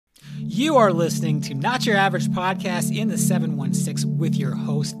You are listening to Not Your Average Podcast in the 716 with your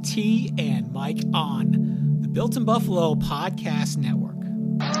host T and Mike on the Built in Buffalo Podcast Network.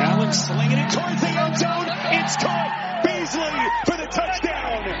 Allen slinging it towards the end zone. It's caught. Beasley for the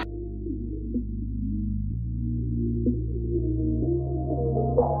touchdown.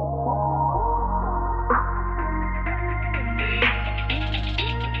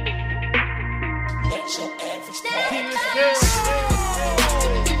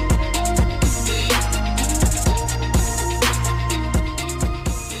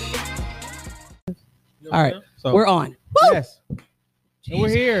 All right, So, we're on. Woo! Yes. And we're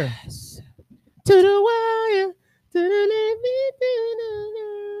here. Jesus. To the wire. To the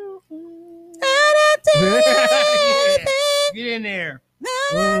Get in there.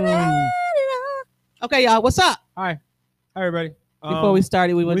 Okay, y'all, what's up? Hi. Hi, everybody. Before we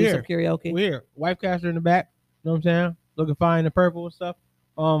started, we went to we're do some karaoke. We're here. Wife caster in the back. You know what I'm saying? Looking fine in purple and stuff.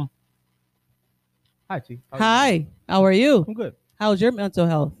 Hi, T. Hi, how are you? I'm good. How's your mental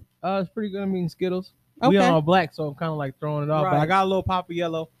health? It's pretty good. I'm eating Skittles. Okay. We all black, so I'm kind of like throwing it off. But Right. I got a little pop of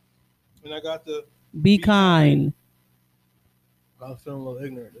yellow. And I got the... Be kind. I was feeling a little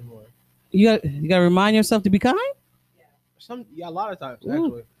ignorant this morning. You got to remind yourself to be kind? A lot of times, Ooh.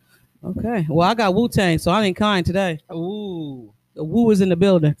 actually. Okay. Well, I got Wu-Tang, so I ain't kind today. Ooh. The Wu is in the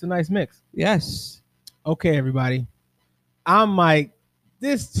building. It's a nice mix. Yes. Okay, everybody. I'm Mike.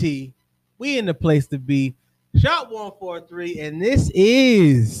 This T. We in the place to be. Shot 143, and this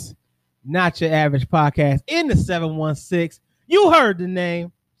is Not Your Average Podcast in the 716. You heard the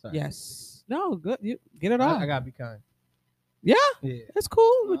name. Sorry. Yes. No, good. You get it off. I gotta be kind. Yeah, Yeah. that's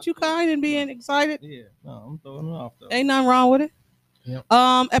cool with you kind and being excited. Yeah. No, I'm throwing it off though. Ain't nothing wrong with it. Yep.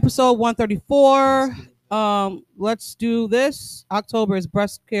 Episode 134. Let's do this. October is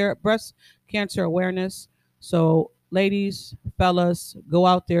breast cancer awareness. So ladies, fellas, go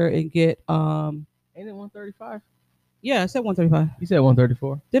out there and get Ain't it 135? yeah, I said 135. You said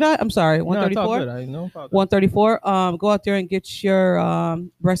 134. Did I? I'm sorry, No, it's all 134. good. I know about that. 134. Go out there and get your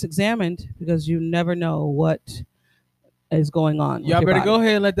breast examined because you never know what is going on. Y'all better go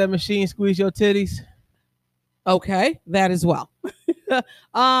ahead and let that machine squeeze your titties. Okay, that as well.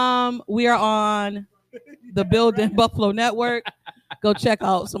 We are on the Build in Buffalo Network. Go check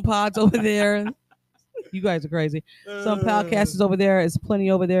out some pods over there. You guys are crazy. Some podcasts is over there. There's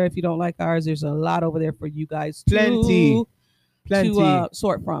plenty over there. If you don't like ours, there's a lot over there for you guys Plenty. to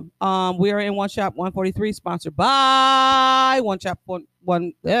sort from. We are in One Shop 143, sponsored by One Shop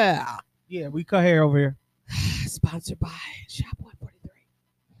One. Yeah, Yeah, we cut hair over here. sponsored by Shop 143.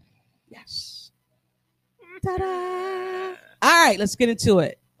 Yes. Ta-da! All right, let's get into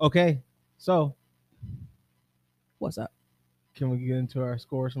it. Okay, so What's up? can we get into our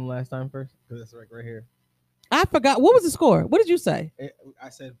scores from last time first? Because it's right here. I forgot. What was the score? What did you say? I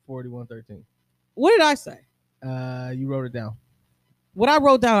said 41-13. What did I say? You wrote it down. What I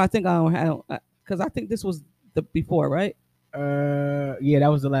wrote down, I think I don't because I think this was the before, right? Yeah, that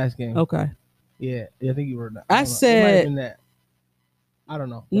was the last game. Okay. Yeah, I think you wrote that. I said that. I don't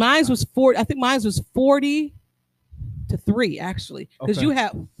know. Mine was 40. I think mine was 40-3 actually, because Okay. you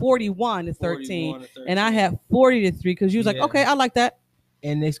had 41-13, and I had 40-3 because you was like, Yeah. okay, I like that.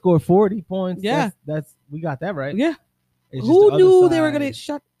 And they scored 40 points. Yeah. that's we got that right. Yeah. It's just Who the knew other they were side. gonna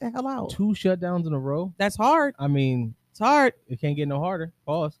shut the hell out? 2 shutdowns in a row? That's hard. I mean, It's hard. it can't get no harder.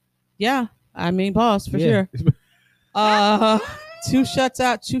 Pause. Yeah. I mean, pause for Yeah. sure. 2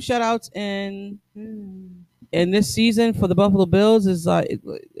 shutouts in this season for the Buffalo Bills is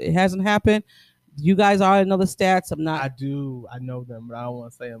it hasn't happened. You guys already know the stats. I'm not. I know them, but I don't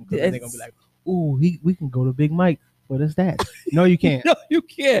want to say them because they're gonna be like, "Ooh, we can go to Big Mike for the stats." No, you can't. No, you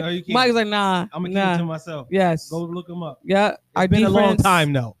can't. No, you can't. Mike's like, nah. I'm gonna nah. give it to myself. Yes. Go look them up. Yeah. Our It's been defense, a long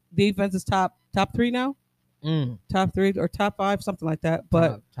time though. Defense is top 3 now. Top 3 or top 5, something like that.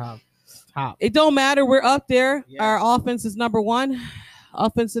 But top. it don't matter. We're up there. Yes. Our offense is number 1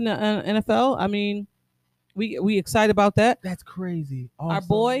 offense in the NFL. I mean, we excited about that. That's crazy. Our Also,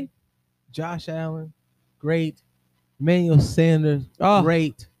 boy, Josh Allen, great. Emmanuel Sanders, Oh.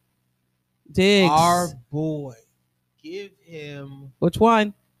 great. Diggs. Our boy, give him Which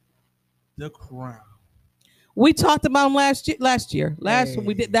one? the crown. We talked about him last year. Hey.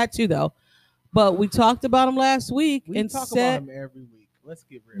 We did that too, though. But we talked about him last week We and talk said about him every week. Let's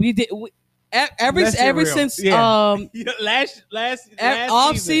get real. we did. Ever Let's get real. since Yeah. last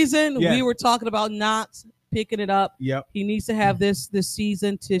off season, Yes. we were talking about not picking it up. Yep. He needs to have this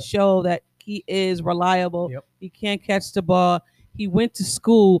season to show that he is reliable. Yep. He can't catch the ball. He went to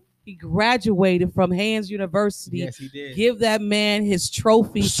school He graduated from Hands University. Yes, he did. Give that man his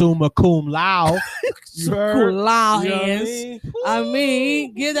trophy. Summa cum laude. You heard? Lao You know what I hands. mean? I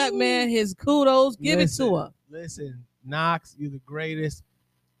mean, give that man his kudos. Give it to him. Listen, Knox, you're the greatest.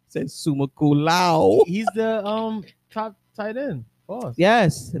 Said summa cum laude. He's the top tight end. Pause.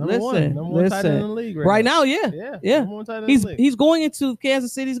 Yes, Number one tight end in the league Right now, yeah. Yeah. Number one tight end in the league. He's going into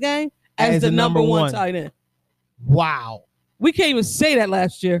Kansas City's game as the number one tight end. Wow. We can't even say that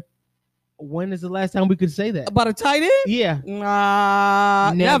last year When is the last time we could say that? about a tight end. Yeah.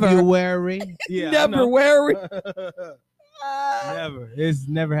 Never. February. Never worry. Never. It's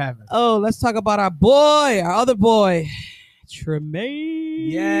never happened. Oh, let's talk about our boy, our other boy, Tremaine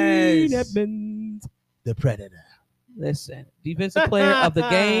Yes. Edmonds. The Predator. Listen, defensive player of the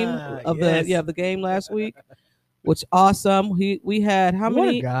game Yes. the game last week, which awesome. We had how What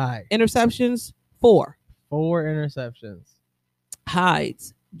many a guy. interceptions? 4. 4 interceptions.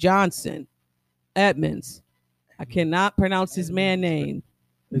 Hides, Johnson, Edmonds. I cannot pronounce his man name.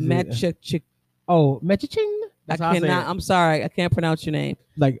 Is it- Mechich. Oh, Mechaching. I cannot. I'm sorry. I can't pronounce your name.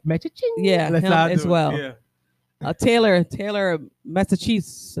 Like Mechaching. Yeah, That's him how I as do it. well. Yeah. Taylor,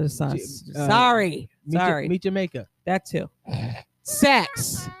 Massachusetts. Sorry. Meet Jamaica. That too.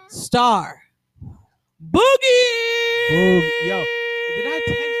 Sacks. Star. Boogie. Yo, did I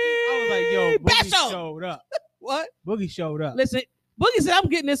text you? I was like, yo, Boogie Basho. showed up. What? Boogie showed up. Listen, Boogie said, I'm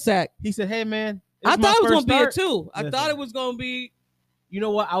getting this sack. He said, hey, man. I thought it was going to be a a 2. I Listen. thought it was going to be. You know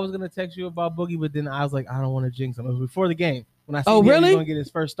what? I was going to text you about Boogie, but then I was like, I don't want to jinx him. It was before the game. When I Oh, he was really? going to get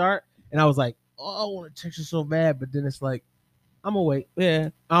his first start. And I was like, oh, I want to text you so bad. But then it's like, I'm going to wait. Yeah.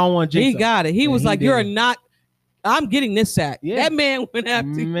 I don't want to jinx He him. got it. He And was he like, did. you're not. I'm getting this sack. Yeah. That man went after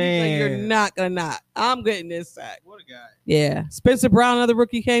you. He's like, Man. you're not going to not. I'm getting this sack. What a guy. Yeah. Spencer Brown, another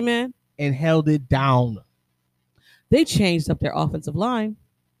rookie, came in. And held it down. They changed up their offensive line.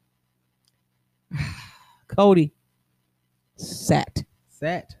 Cody, sat.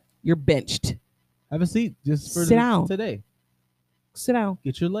 Sat. You're benched. Have a seat just for Sit down. today. Sit down.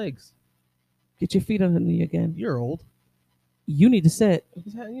 Get your legs. Get your feet underneath you again. You're old. You need to sit.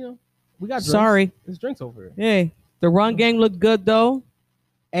 You know, we got drinks. Sorry. There's drinks over here. Hey, the run game looked good though.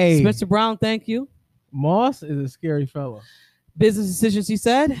 Hey, Spencer Brown, thank you. Moss is a scary fella. Business decisions, he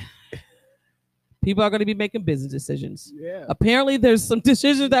said. People are going to be making business decisions. Yeah. Apparently, there's some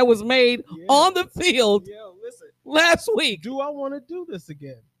decisions that was made Yeah. on the field Yo, listen. last week. Do I want to do this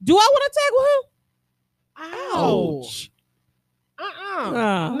again? Do I want to tackle him? Ouch.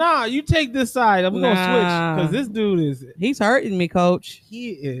 Nah. Nah, you take this side. I'm gonna Nah. switch because this dude is He's hurting me, coach. he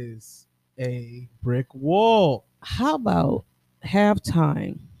is a brick wall. How about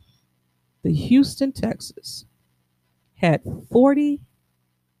halftime? The Houston Texans had 40.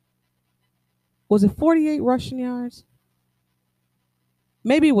 Was it 48 rushing yards?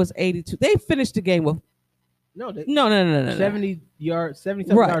 Maybe it was 82. They finished the game with No, no. 70 yards,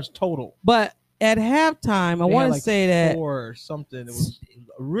 77 Right. yards total. But at halftime, I They had want to like say that 4 or something. It was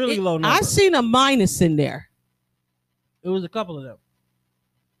a really low number. I seen a minus in there. It was a couple of them.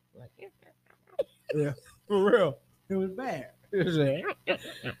 Like, yeah, for real. It was bad. It was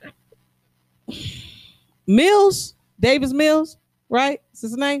Mills, Davis Mills, right? Is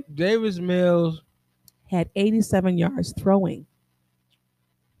his name? Davis Mills. Had 87 yards throwing.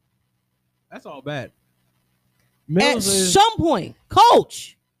 That's all bad. At Mills is some point,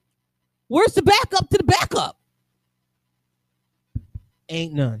 coach, where's the backup to the backup?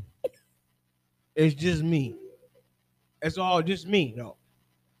 ain't none. It's just me. It's all just me. No.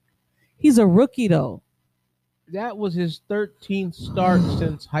 He's a rookie, though. That was his 13th start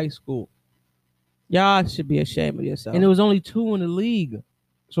since high school. Y'all should be ashamed of yourself. And it was only 2 in the league.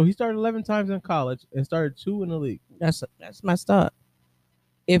 So he started 11 times in college and started 2 in the league. That's messed up.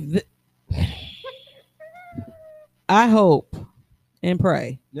 I hope and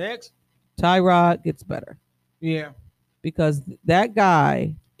pray Next. Tyrod gets better Yeah. because that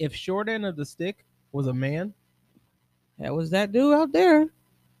guy, If short end of the stick was a man, that was that dude out there.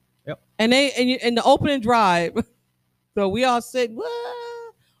 Yep. And in the opening drive, so we all said, "What?"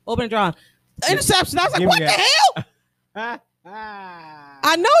 Opening drive, interception. I was like, Give me "What the that. hell?"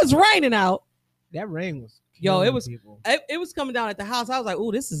 I know it's raining out. that rain was Yo, it killing was- people. It was coming down at the house. I was like,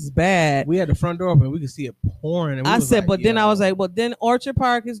 "Oh, this is bad." We had the front door open. We could see it pouring. And we I was said, like, but then I yo. was like, well, then Orchard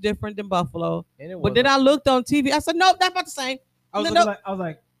Park is different than Buffalo. And it But then I looked on TV. I said, nope, that's about the same. I was, no, looking no. like, I was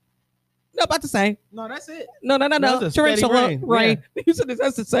like, No, about the same. no, that's it. No. That's a steady Torrential rain. rain. You said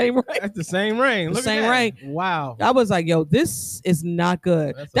that's the same rain. That's the same rain. The Look same at that. rain. Wow. I was like, yo, this is not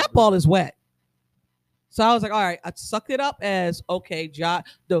good. That's That a- ball is wet. So I was like, all right, I sucked it up as okay,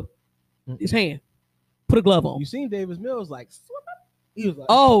 his hand. Put a glove on. You seen Davis Mills like, He was like,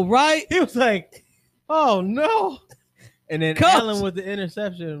 Oh, right. he was like, oh no. And then Coach. Allen with the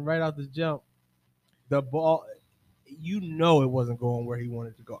interception right out the jump. The ball, you know, it wasn't going where he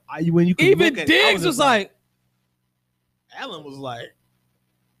wanted to go. When you could Even look at it, I Diggs just was like, Allen was like,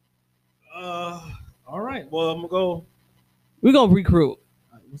 all right, well, I'm gonna go. we're gonna recruit.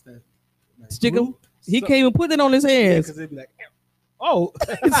 What's that? Stick him. Glue? He can't even put that on his hands. because they'd be like, oh,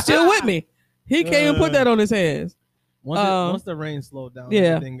 It's still with me. He can't even put that on his hands. Once the rain slowed down, yeah.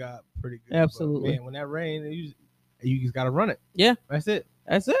 everything got pretty good. Absolutely. But, man, when that rain, you just gotta run it. Yeah. That's it.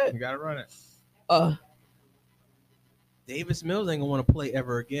 That's it. You gotta run it. Davis Mills ain't gonna want to play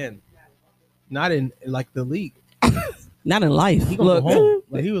ever again. Not in like the league. Not in life. He gonna Look, go home.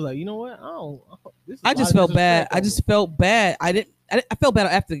 Like he was like, you know what? This is I a just lot of felt bad. disrespect. I just felt bad. I felt bad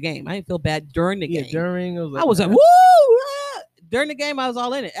after the game. I didn't feel bad during the game. During it was like, I was like, woo! Ah! During the game, I was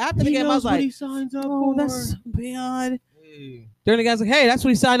all in it. After the he game, I knows was what like, he signs up oh, for. that's bad. Hey, During the game, I was like, hey, that's what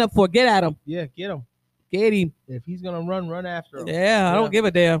he signed up for. Get at him. yeah, get him. Get him. If he's gonna run after him. Yeah, I don't give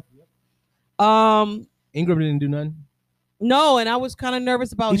a damn. Ingram didn't do nothing. No, and I was kind of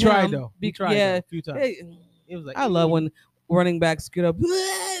nervous about He him. tried though. He tried yeah. though, a few times. Hey, It was like I love when running backs get up.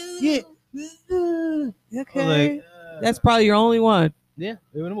 Yeah. Okay. That's probably your only one. yeah,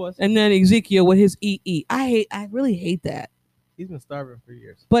 it was. And then Ezekiel with his EE. I really hate that. He's been starving for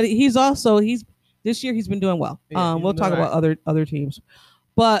years. But this year he's been doing well. Yeah, he's We'll been talk about other teams.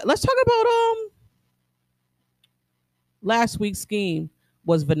 But let's talk about last week's scheme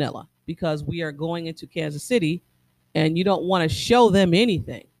was vanilla because we are going into Kansas City and you don't want to show them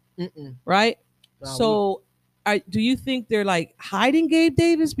anything. Right? Nah, So do you think they're like hiding Gabe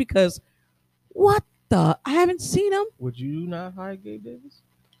Davis? Because what the? I haven't seen him. Would you not hide Gabe Davis?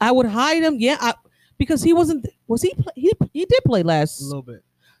 I would hide him. Yeah, because he wasn't. Was he? He did play A last, little bit.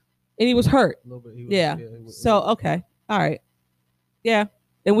 and he was hurt. A little bit. He was, Yeah. he was- So okay, all right, yeah.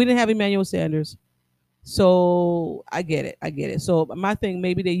 And we didn't have Emmanuel Sanders, so I get it. So my thing,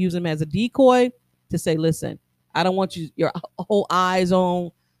 maybe they use him as a decoy to say, listen, I don't want your whole eyes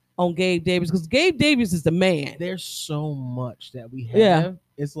on Gabe Davis because Gabe Davis is the man. there's so much that we have. Yeah.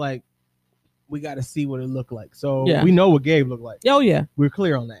 It's like we got to see what it looked like. So Yeah. we know what Gabe looked like. Oh yeah, We're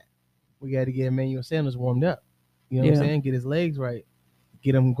clear on that. We got to get Emmanuel Sanders warmed up. You know what I'm Yeah. saying? Get his legs right.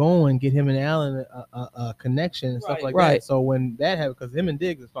 Get him going. Get him and Allen a connection and stuff like Right. that. So when that happens, because him and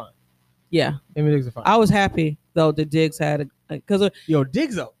Diggs is fine. yeah. Him and Diggs are fine. I was happy though that Diggs had because Yo,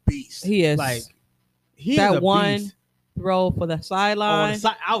 Diggs a beast. he is Like he that is a one beast. throw for the On the sideline.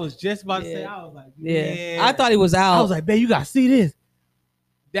 side, I was just about to say. Yeah. I was like, Yeah, man. I thought he was out. I was like, man, you gotta see this.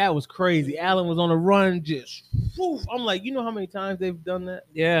 That was crazy. Allen was on a run, just. Whew. I'm like, you know how many times they've done that?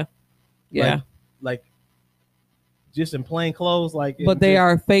 yeah, yeah. Like just in plain clothes, like. But they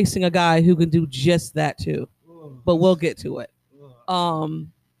are facing a guy who can do just that too. But we'll get to it.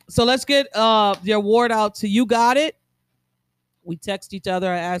 So let's get the award out to You Got It. We text each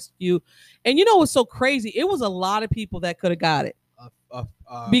other. I asked you, and you know what's so crazy? It was a lot of people that could have got it.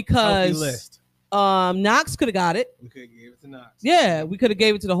 Because- healthy list. Knox could have got it. We could give it to Knox. Yeah, we could have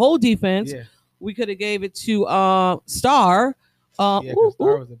gave it to the whole defense. Yeah, We could have gave it to Star. yeah. 'Cause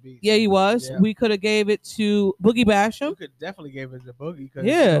Star was a beast. Yeah, he was. Yeah. We could have gave it to Boogie Basham. You could definitely give it to Boogie because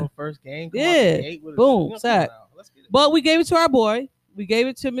Yeah. first game. Yeah. Boom, sack. Let's get it. But we gave it to our boy. We gave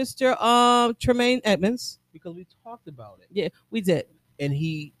it to Mr. Tremaine Edmonds. Because we talked about it Yeah, we did. and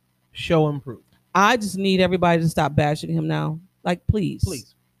he show improved. I just need everybody to stop bashing him now. Like, please.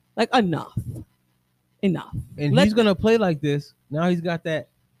 Please. Like, enough. Enough. And Let- he's gonna play like this. Now he's got that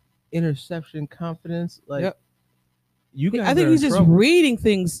interception confidence. Like Yep. you guys, I think are he's in just trouble. reading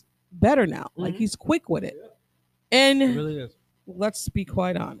things better now. Like, Mhm. he's quick with it. It And really is. let's be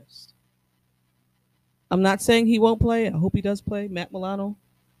quite honest. I'm not saying he won't play. I hope he does play. Matt Milano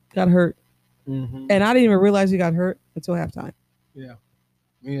got hurt. Mm-hmm. And I didn't even realize he got hurt until halftime. Yeah.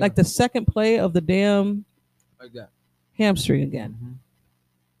 Like the second play of the damn like that. hamstring again. Mhm.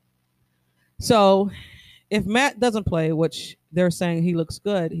 So if Matt doesn't play, which they're saying he looks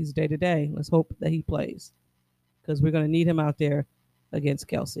good, he's day to day. Let's hope that he plays because we're going to need him out there against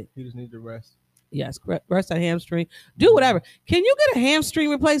Kelsey. He just needs to rest. Yes, rest that hamstring. Do whatever. Can you get a hamstring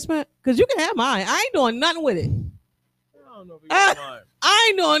replacement? Because you can have mine. I ain't doing nothing with it. I don't know if he Ah. got mine. I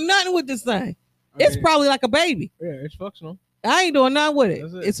ain't doing nothing with this thing. I It's mean, probably like a baby. yeah, it's functional. I ain't doing nothing with it.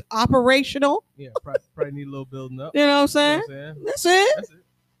 That's it. It's operational. Yeah, probably need a little building up. You know what I'm You know saying? what I'm saying? That's it. That's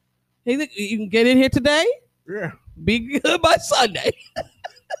it. You can get in here today. Yeah. Be good by Sunday.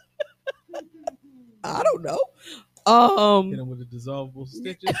 I don't know. Hit him with the dissolvable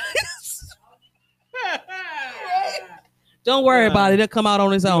stitches. Don't worry Yeah. about it. It'll come out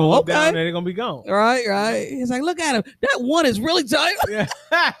on its own. Look down Okay. there, they're gonna be gone. Right. He's like, look at him. That one is really tight.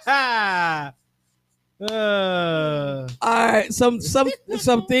 Yeah. All right. Some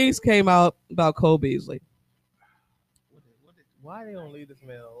things came out about Cole Beasley. Why they don't leave this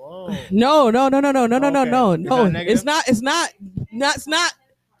man alone? No. Okay.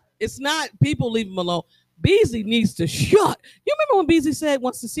 It's not people leave him alone. Beasley needs to shut. You remember when Beasley said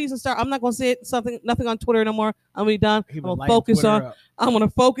once the season starts, I'm not gonna say nothing on Twitter no more. I'm gonna be done. He I'm been gonna lighting focus Twitter on up. I'm gonna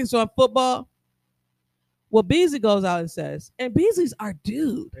focus on football. Well, Beasley goes out and says, and Beasley's our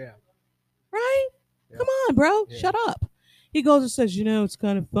dude, Yeah. right? Yeah. Come on, bro. Yeah. Shut up. He goes and says, it's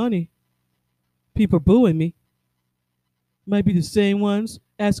kind of funny. People are booing me. Might be the same ones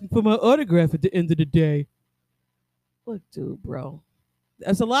asking for my autograph at the end of the day. Look, dude, bro.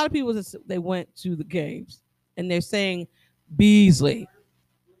 There's a lot of people that they went to the games and they're saying Beasley.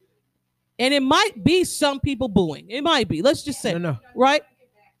 And it might be some people booing. It might be. Let's just say. No. Right?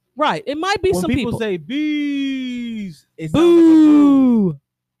 Right. It might be When some people people. say bees, it sounds like a boo. Boo.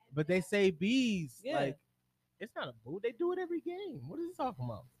 But they say bees. Yeah. Like, it's not a boo. They do it every game. What is he talking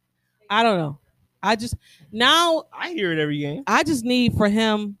about? I don't know. I just hear it every game. I just need for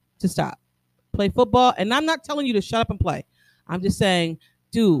him to stop. Play football. And I'm not telling you to shut up and play. I'm just saying,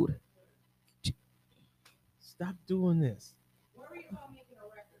 dude. Stop doing this.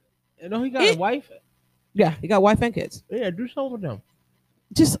 You know he got a wife. Yeah, he got wife and kids. Yeah, do something with them.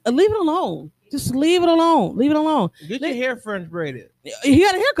 Just leave it alone. Just leave it alone. Leave it alone. Get your hair French braided. He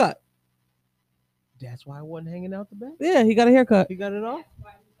got a haircut. That's why I wasn't hanging out the back. Yeah, he got a haircut. He got it off.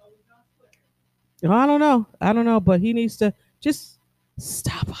 I don't know, but he needs to just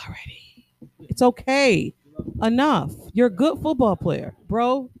stop already. It's okay. Enough. You're a good football player,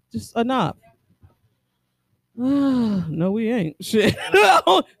 bro. Just enough. No, we ain't. Shit. Dude, I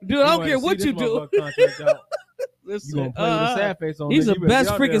don't care what you do. You gonna play with a sad face on? He's there. the You better best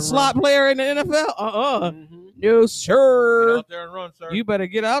get out there freaking and slot run. player in the NFL. Mhm. No, Get sir. out there and run, sir. You better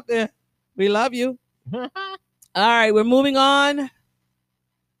get out there. We love you. All right, we're moving on.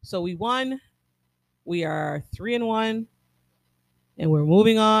 So we won. We are 3-1, and we're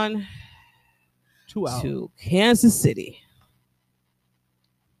moving on 2 out. to Kansas City.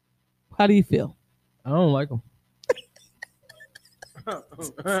 How do you feel? I don't like him.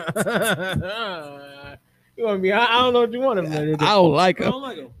 You want me? I don't know what you want him to do. I don't like I him. don't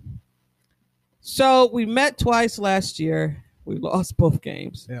like him. So we met twice last year. We lost both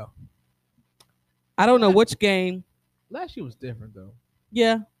games. Yeah. I don't know which game. Last year was different though.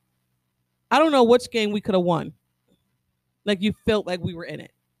 Yeah. I don't know which game we could have won. Like you felt like we were in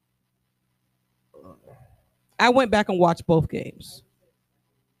it. I went back and watched both games.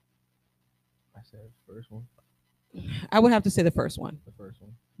 I said first one. I would have to say the first one The first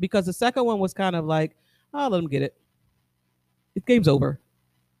one. because the second one was kind of like, oh, let them get it. The game's over.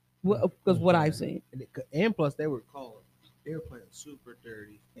 Because what I've seen. And plus, they were playing super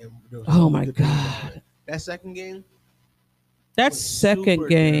dirty. And there was Oh no my good thing about God. it. That second game, That was second super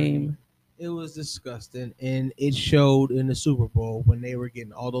game. it was disgusting, and it showed in the Super Bowl when they were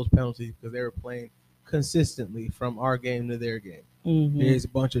getting all those penalties because they were playing consistently from our game to their game. Mhm. There's a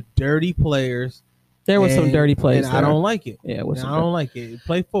bunch of dirty players. There was some dirty plays. and I there. don't like it. Yeah, it was And some I don't like it.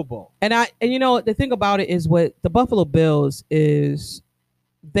 Play football. And you know the thing about it is what the Buffalo Bills is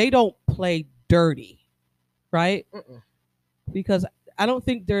they don't play dirty, right? Because I don't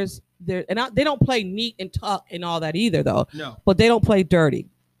think they don't play neat and tuck and all that either though. No. But they don't play dirty.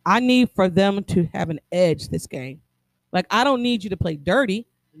 I need for them to have an edge this game. Like I don't need you to play dirty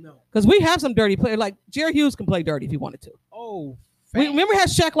No. because we have some dirty players. Like Jerry Hughes can play dirty if he wanted to. Oh, We remember we had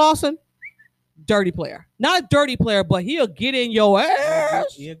Shaq Lawson, dirty player, not a dirty player, but he'll get in your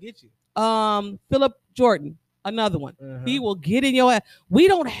ass. He'll get you. Philip Jordan, another one. Uh-huh. He will get in your ass. We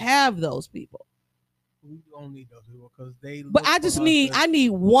don't have those people. We don't need those people because they. But I just need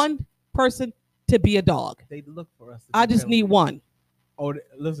one person to be a dog. They look for us. I just need one. Oh,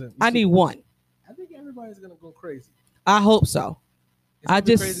 listen. I need one. I think everybody's gonna go crazy. I hope so. It's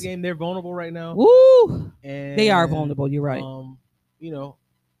a crazy game. They're vulnerable right now. Woo! And They are vulnerable. You're right. You know,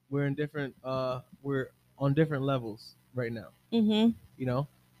 we're in different. We're on different levels right now. Mm-hmm. You know,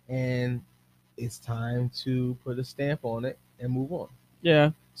 and it's time to put a stamp on it and move on.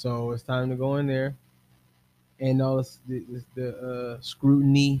 Yeah. So it's time to go in there, and all the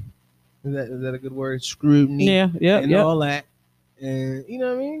scrutiny. Is that a good word? Scrutiny. Yeah. Yeah. And Yeah. all that, and you know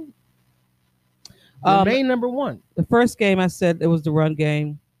what I mean. Um, Remain number one. The first game I said it was the run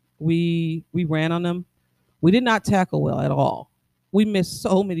game. We ran on them. We did not tackle well at all. We missed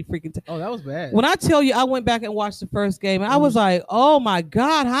so many freaking. Oh, that was bad. When I tell you, I went back and watched the first game, and I was like, "Oh my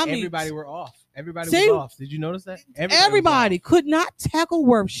God, how many?" Everybody were off. Everybody See? was off. Did you notice that? Everybody was off. could not tackle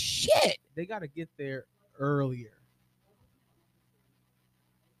worth shit. They got to get there earlier.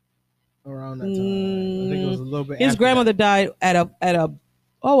 Around that time, I think it was a little bit. His after grandmother that. died at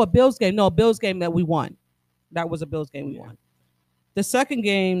a Bills game. No, a Bills game that we won. That was a Bills game we won. The second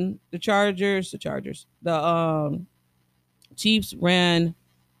game, the Chiefs ran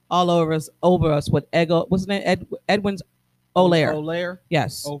all over us with what's his name? Edwin's Olaire. Olaire.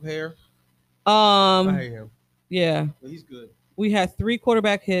 Yes. O'Hare. I hate him. Yeah. But he's good. We had 3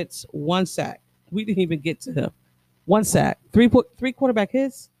 quarterback hits, 1 sack. We didn't even get to him. 1 sack. 3 quarterback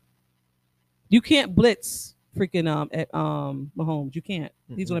hits. You can't blitz freaking at Mahomes. You can't.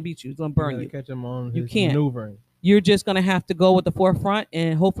 He's gonna beat you. He's gonna burn you. Catch him on You his can't. maneuvering. You're just gonna have to go with the forefront,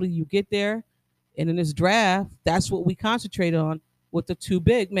 and hopefully you get there. And in this draft, that's what we concentrated on with the 2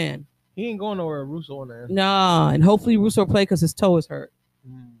 big men. He ain't going nowhere. Russo on there. Nah, and hopefully Russo will play because his toe is hurt.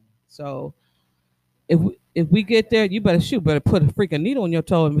 So if we get there, you better put a freaking needle in your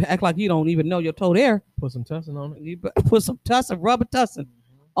toe and act like you don't even know your toe there. Put some tussin on it. You better put some tussin, rubber tussin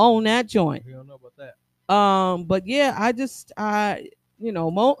on that joint. We don't know about that. But yeah,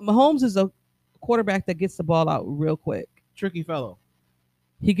 Mahomes is a quarterback that gets the ball out real quick. Tricky fellow.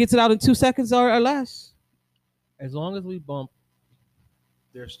 He gets it out in 2 seconds or less. As long as we bump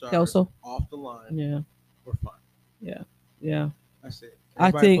their stars Kelso. off the line, Yeah, we're fine. yeah. That's it. I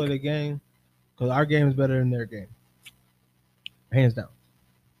Everybody think- play the game because our game is better than their game. Hands down.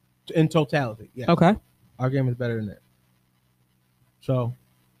 In totality, yeah. Okay. Our game is better than theirs. So,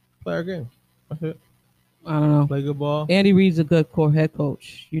 play our game. That's it. I don't know. Play good ball. Andy Reid's a good core head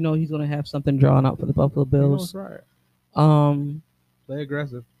coach. You know he's going to have something drawn up for the Buffalo You know Bills. what's right. Play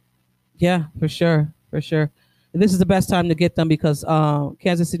aggressive. Yeah, for sure. And this is the best time to get them because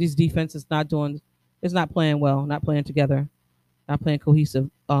Kansas City's defense is not playing well, not playing together, not playing cohesive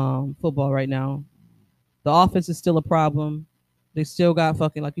football right now. The offense is still a problem. They still got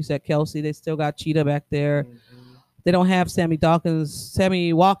fucking, like you said, Kelsey. They still got Cheetah back there. They don't have Sammy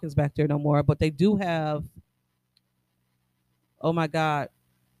Watkins back there no more, but they do have, oh my God,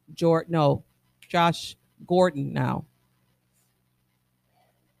 Josh Gordon now.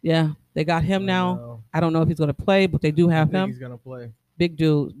 Yeah, they got him now. I don't know if he's going to play, but they do I have think him. he's going to play. Big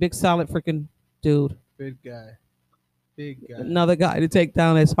dude, big solid freaking dude. Big guy. Another guy to take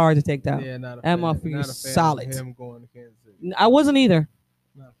down that's hard to take down. Yeah, not a That fan. motherfucker Not is a fan solid. of him going to Kansas City. I wasn't either.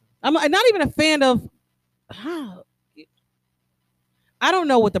 Nothing. I'm not even a fan of. I don't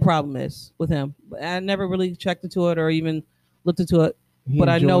know what the problem is with him. I never really checked into it or even looked into it. But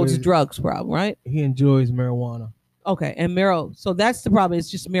I know it's a drugs problem, right? He enjoys marijuana. Okay, and so that's the problem.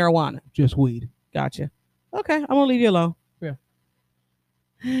 It's just marijuana. Just weed. Gotcha. Okay, I'm gonna leave you alone. Yeah.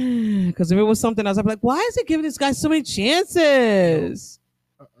 Because if it was something else, I'd be like, why is it giving this guy so many chances?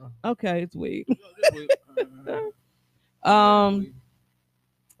 Okay, it's weed.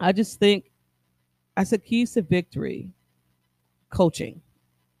 I just think I said keys to victory. Coaching.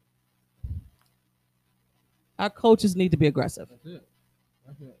 Our coaches need to be aggressive.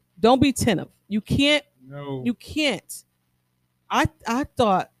 That's it. Don't be tentative. You can't. No. You can't. I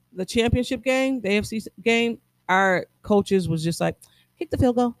thought the championship game, the AFC game, our coaches was just like, kick the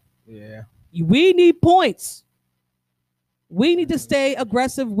field goal. Yeah. We need points. We need to stay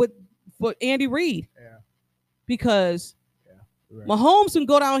aggressive for Andy Reid. Yeah. Because Right. Mahomes can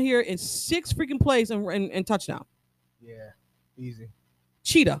go down here in 6 freaking plays and touchdown. Yeah. Easy.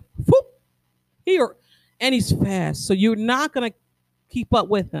 Cheetah. Whoop. And he's fast. So you're not going to keep up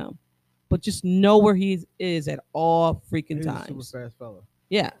with him. But just know where he is at all freaking He's times. a super fast fella.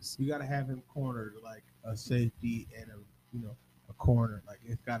 Yes. You gotta have him cornered like a safety and a corner. Like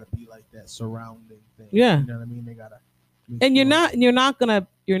it's gotta be like that surrounding thing. Yeah. You know what I mean? They gotta. And you're not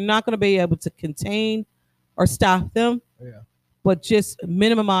gonna be able to contain or stop them. Yeah. But just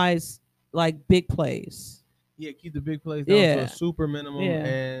minimize like big plays. Yeah. Keep the big plays down to Yeah. a super minimum, Yeah.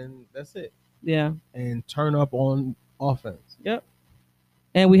 and that's it. Yeah. And turn up on offense. Yep.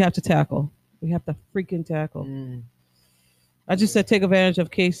 And we have to tackle. We have to freaking tackle. I just said take advantage of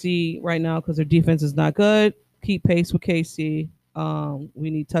KC right now because their defense is not good. Keep pace with KC. We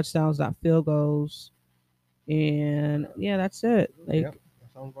need touchdowns, not field goals. And yeah, that's it. Like Yep.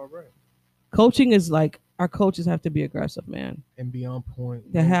 That sounds about right. coaching is like our coaches have to be aggressive, man. And be on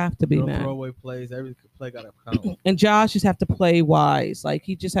point. They have to be, no man. throwaway plays. Every play gotta count. And Josh just have to play wise. Like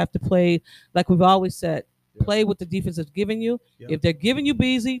he just have to play like we've always said. Yeah. Play what the defense is giving you. Yep. If they're giving you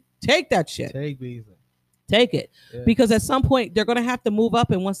Beasley, take that shit. Take Beasley. Take it. Yeah. Because at some point they're going to have to move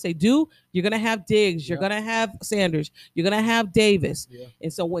up. And once they do, you're going to have Diggs. You're Yep. going to have Sanders. You're going to have Davis. Yeah.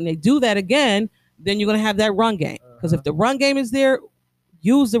 And so when they do that again, then you're going to have that run game. Because if the run game is there,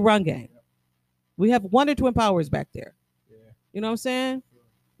 use the run game. We have Wonder Twin Powers back there. Yeah. You know what I'm saying?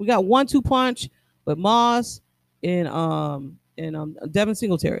 We got 1-2 punch with Moss and Devin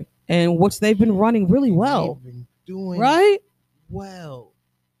Singletary, and which they've been running really well, They've been doing right? well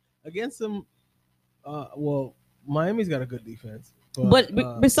against some. Well, Miami's got a good defense,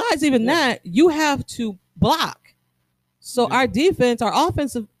 But besides even yeah. that, you have to block. So Yeah. our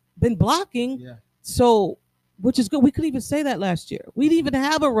offense have been blocking. yeah, So, which is good. We couldn't even say that last year. We didn't even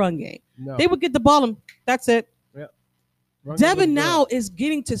have a run game. no, They would get the ball and that's it. Run game Devin was now good. is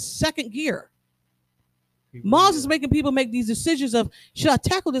getting to second gear. People Moss did. is making people make these decisions of, should I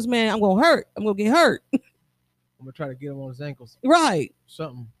tackle this man? I'm going to get hurt. I'm gonna try to get him on his ankles. Right.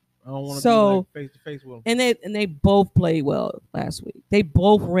 Something. I don't want to So- be like face to face with him. And they both played well last week. They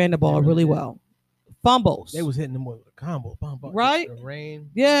both ran the ball really really did. well. Fumbles. They was hitting them with a combo. Bum, bum. Right? The rain.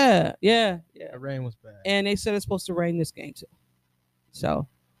 Yeah. The rain was bad. And they said it's supposed to rain this game too. So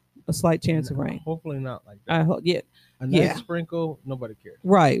a slight chance of rain. Hopefully not like that. I hope. Yeah. A nice yeah. sprinkle. Nobody cares.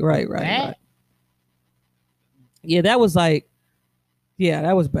 Right. Yeah, that was like. Yeah,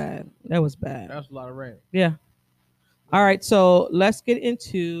 that was bad. That was bad. That was a lot of rain. Yeah. All right, so let's get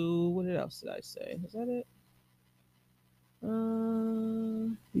into what else did I say? Is that it?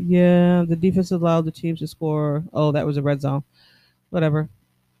 Yeah, the defense allowed the teams to score. Oh, that was a red zone. Whatever.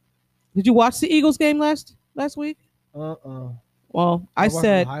 Did you watch the Eagles game last week? Well, I watched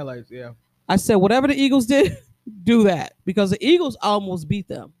said the highlights. Yeah. whatever the Eagles did, do that because the Eagles almost beat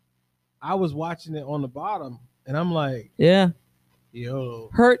them. I was watching it on the bottom, and I'm like, Yeah, yo.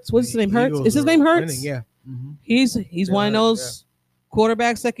 Hurts. What's his name? Hurts. Eagles Is his are name Hurts? winning. Yeah. Mm-hmm. He's one of those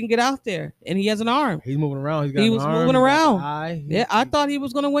quarterbacks that can get out there, and he has an arm. He's moving around. He was an arm, moving he got around. the eye. Yeah, I thought he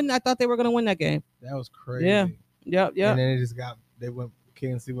was gonna win. I thought they were gonna win that game. That was crazy. Yeah. Yep. And then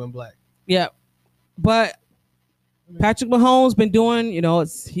KNC went black. Yeah. But Patrick Mahomes been doing,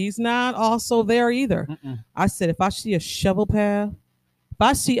 he's not also there either. I said, if I see a shovel pass, if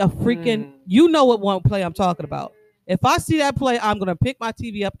I see a freaking, you know what one play I'm talking about. If I see that play, I'm going to pick my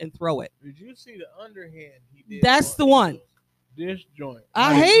TV up and throw it. Did you see the underhand he did? That's the one. This joint.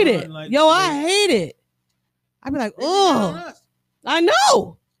 I hate it. I hate it. I'd be like, oh, I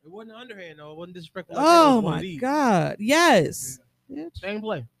know. It wasn't underhand, though. It wasn't disrespectful. Oh, my God. Yes. Yeah. Same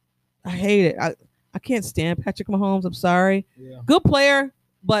play. I hate it. I can't stand Patrick Mahomes. I'm sorry. Yeah. Good player.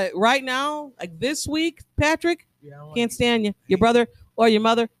 But right now, like this week, Patrick, can't stand you. Your brother or your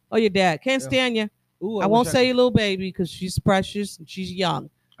mother or your dad. Can't stand you. Ooh, I won't say your little baby because she's precious and she's young.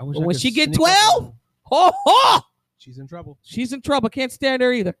 I wish But I when could she get sneak up 12, on him. ho, She's in trouble. she's in trouble. Can't stand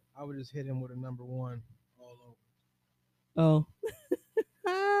her either. I would just hit him with a number one all over. Oh.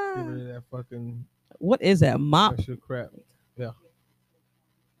 Get rid of that fucking What is that? Mop? special crap. Yeah.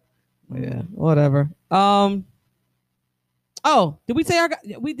 Yeah, whatever. Oh, did we say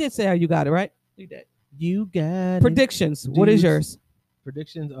we did say how you got it, right? We did. You got Predictions. What is Dudes. yours?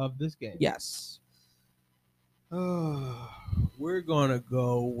 predictions of this game. Yes. We're gonna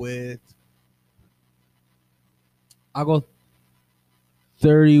go with. I'll go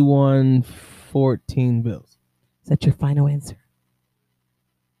 31-14 Bills. Is that your final answer?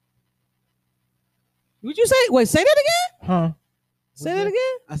 Would you say? Wait, say that again. Huh? Say that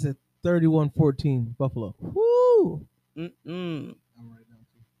again. I said 31-14 Buffalo. Woo. Mm-mm. I'm right down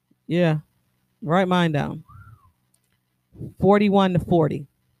to. Yeah. Write mine down. 41-40.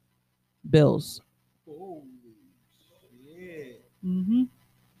 Bills. Holy shit! Mm-hmm.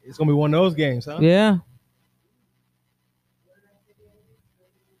 It's gonna be one of those games, huh? Yeah.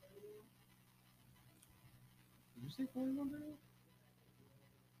 Did you say 41 Bills?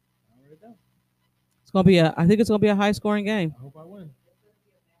 I'll write it down. It's gonna be I think it's gonna be a high scoring game. I hope I win.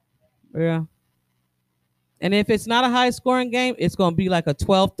 Yeah. And if it's not a high scoring game, it's gonna be like a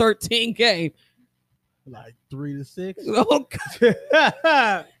 12-13 game. Like 3-6. Oh,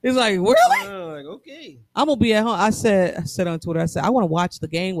 God. It's like, really? Like, okay. I'm gonna be at home. I said on Twitter, I said I want to watch the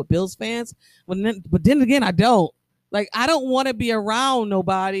game with Bills fans, but then again, I don't. Like, I don't want to be around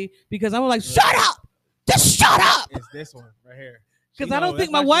nobody because I'm like, shut up, just shut up, It's this one right here. because I don't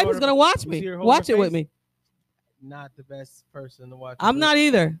think my wife is gonna watch me. Watch it with me. Not the best person to watch. I'm not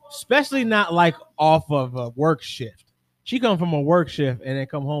either. Especially not like off of a work shift. She come from a work shift and then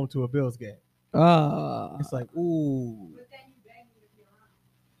come home to a Bills game. It's like, ooh.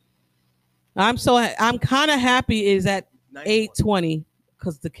 I'm kind of happy is at 8:20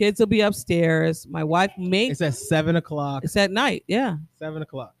 because the kids will be upstairs. My wife may. It's at 7 o'clock. It's at night. Yeah. 7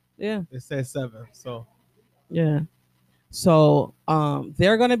 o'clock. Yeah. It says 7. So Yeah. So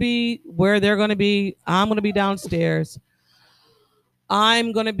they're gonna be where they're gonna be. I'm gonna be downstairs.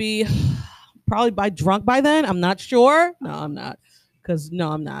 I'm gonna be probably drunk by then. I'm not sure. No, I'm not. Because no,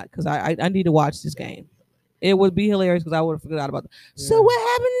 I'm not. Because I need to watch this game. It would be hilarious because I would have forgot about it. Yeah. So what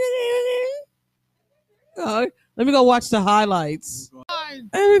happened? Let me go watch the highlights.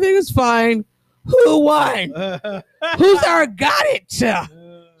 Everything is fine. Who won? Who's our got it?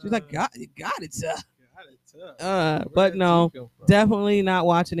 She's like, got it. But no, definitely not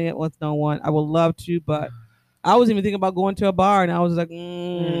watching it with no one. I would love to, but I was even thinking about going to a bar, and I was like,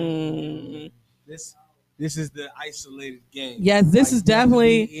 This is the isolated game. Yes, this is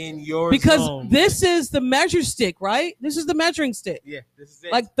definitely in your because zone. this is the measure stick, right? This is the measuring stick. Yeah, this is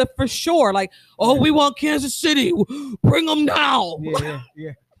it. Like for sure. Like, oh, we want Kansas City. Bring them now.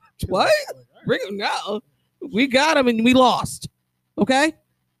 Yeah. What? Bring them now. We got them and we lost. Okay.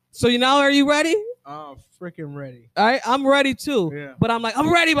 So are you ready? I'm freaking ready. All right, I'm ready too. Yeah. But I'm like,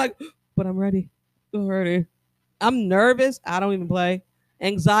 I'm ready. But I'm ready. I'm ready. I'm nervous. I don't even play.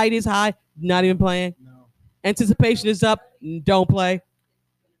 Anxiety is high. Not even playing. No. Anticipation is up. Don't play.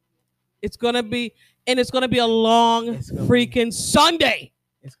 It's gonna be a long freaking Sunday.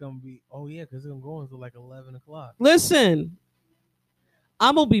 It's gonna be. Oh yeah, because it's gonna go until like 11 o'clock. Listen,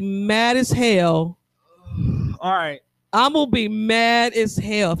 I'm gonna be mad as hell. All right. I'm gonna be mad as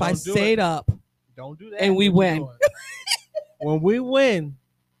hell if I stayed up. Don't do that. And we win. When we win,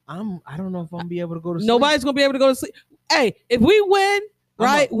 I don't know if I'm gonna be able to go to sleep. Nobody's gonna be able to go to sleep. Hey, if we win,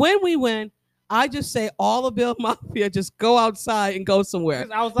 right? When we win, I just say all of Bill Mafia just go outside and go somewhere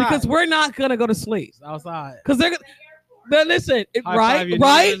because we're not gonna go to sleep. It's outside. Because they're listen, right?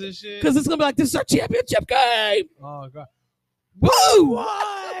 Because it's gonna be like this is our championship game. Oh god. Woo!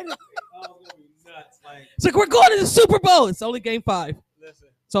 What? Oh, it's gonna be nuts. It's like we're going to the Super Bowl. It's only game 5. Listen,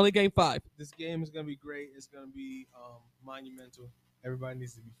 it's only game 5. This game is gonna be great. It's gonna be monumental. Everybody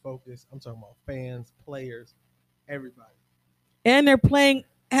needs to be focused. I'm talking about fans, players, everybody. And they're playing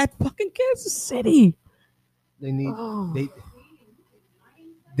at fucking Kansas City. They need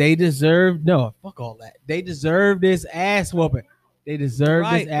they deserve fuck all that. They deserve this ass whooping. They deserve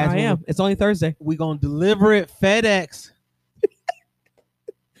this ass whooping. I am. It's only Thursday. We're gonna deliver it FedEx.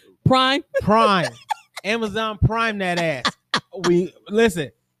 Prime. Amazon Prime that ass. We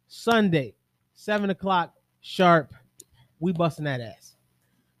listen, Sunday, 7 o'clock sharp. We busting that ass.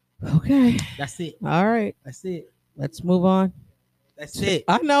 Okay. That's it. All right. That's it. Let's move on. That's it.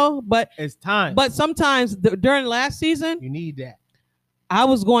 I know, but it's time. But sometimes during last season, you need that. I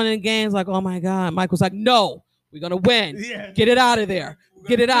was going in games like, oh my God. Mike was like, no, we're gonna win. Yeah. Get it out of there.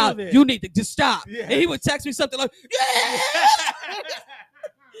 Get it out. You need to just stop. Yeah. And he would text me something like, yeah.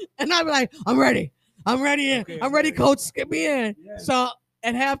 And I'd be like, I'm ready. I'm ready in. Okay, I'm ready, coach. Get me in. Yeah. So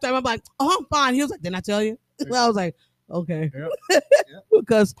at halftime, I'm like, oh, I'm fine. He was like, didn't I tell you? I was like, okay. Yep.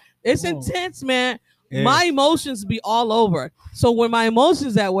 Because it's intense, man. Yeah. My emotions be all over. So when my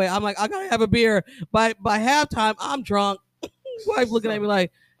emotions that way, I'm like, I gotta have a beer. By halftime, I'm drunk. Wife looking at me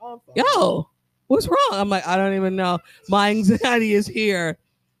like, yo, what's wrong? I'm like, I don't even know. My anxiety is here.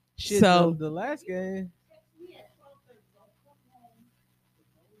 Shit, so the last game.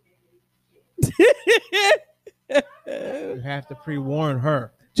 You have to pre-warn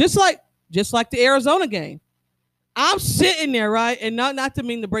her. Just like the Arizona game. I'm sitting there, right? And not to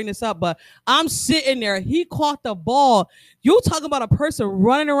mean to bring this up, but I'm sitting there. He caught the ball. You talking about a person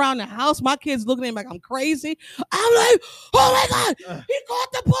running around the house. My kids looking at me like I'm crazy. I'm like, oh my God, he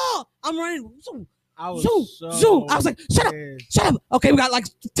caught the ball. I'm running. Zoom. I was like, shut up. Okay, we got like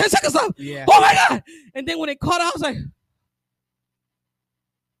 10 seconds left. Yeah. Oh my God. And then when it caught, I was like,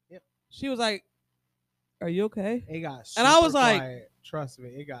 yep. She was like, are you okay? It got super and I was quiet. Like, trust me,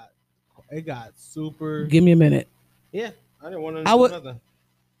 it got super. Give me a minute. Yeah, I didn't want to do nothing.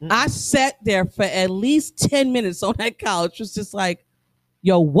 I sat there for at least 10 minutes on that couch. It was just like,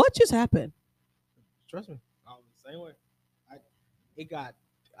 yo, what just happened? Trust me, I was the same way.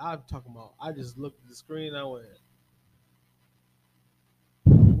 I'm talking about, I just looked at the screen and I went,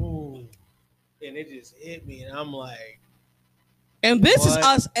 ooh. And it just hit me and I'm like. And this is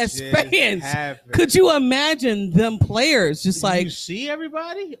us as fans. Happened? Could you imagine them players just like. You see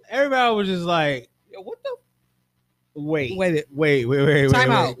everybody? Everybody was just like, yo, what the. Wait. Time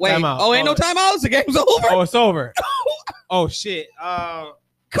out. Oh, ain't no timeouts. The game's over. Oh, it's over. Oh shit.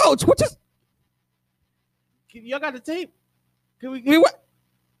 Coach, what just? Y'all got the tape? Can we what?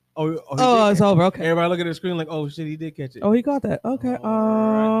 Oh, it's over. Okay. Everybody look at the screen like, oh shit, he did catch it. Oh, he got that. Okay.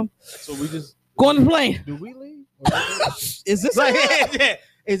 Right. So we just going to the plane. Do we leave? Is this like,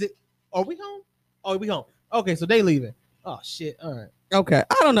 is it? Are we home? Oh, we home. Okay, so they leaving. Oh shit. All right. Okay.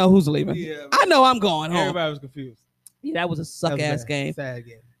 I don't know who's leaving. Yeah, I know I'm going home. Everybody was confused. Yeah, that was a suck-ass game. Sad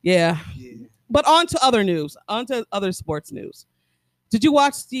game. Yeah. But on to other news. On to other sports news. Did you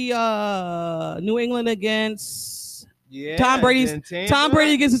watch the New England against Yeah, Tom Brady's in Tampa, Tom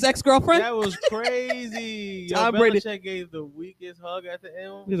Brady against his ex-girlfriend. That was crazy. Tom Tom Brady- Belichick gave the weakest hug at the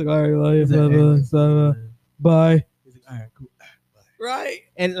end. He's like, all right, well, He's like, "Hey, bye. he's like, all right, cool. Bye." Right.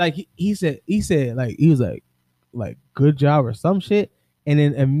 And like he said like he was like good job or some shit, and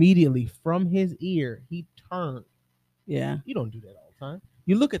then immediately from his ear he turned. Yeah. You don't do that all the time.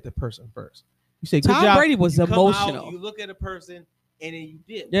 You look at the person first. You say, good Tom job. Brady was You come emotional. out, you look at a person and then you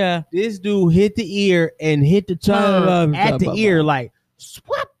dip. Yeah. This dude hit the ear and hit the turn at the ear like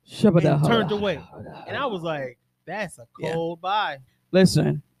swap and turned away. And I was like, that's a cold bye.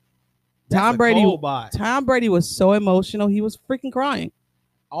 Listen, That's Tom a Brady. cold bye. Tom Brady was so emotional. He was freaking crying.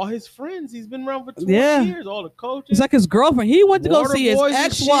 All his friends, he's been around for 20 Yeah. years. All the coaches. It's like his girlfriend. He went to go Water see his boys and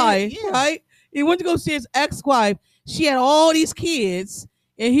ex-wife, shit, yeah. right? He went to go see his ex-wife. She had all these kids,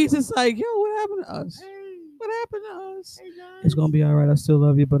 and he's just like, yo, what happened to us? Hey, What happened to us? hey guys. It's gonna be all right. I still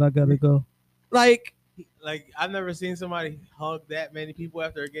love you, but I gotta go. Like, I've never seen somebody hug that many people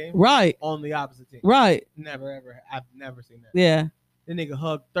after a game right, on the opposite team. right, Never ever. I've never seen that. yeah, The nigga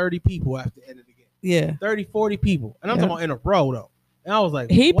hugged 30 people after the end of the game. yeah. 30, 40 people. And I'm Yeah. talking about in a row though. And I was like,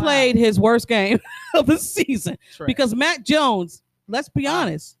 He wow. played his worst game of the season Trash. because Mac Jones. Let's be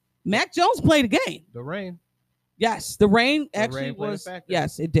honest, Mac Jones played a game. the rain Yes, the rain The actually rain played a was. factor.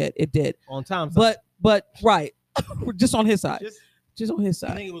 Yes, it did. It did. on time. But right, just on his side, just just on his I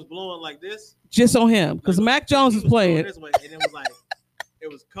side, think it was blowing like this. just on him because Like, Mac Jones he is was blowing playing. this way, and it was like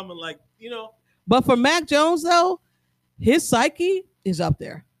it was coming like, you know. But for Mac Jones though, his psyche is up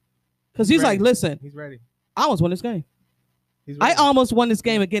there because he's like, ready. listen, He's ready. I almost won this game. He's I ready. almost won this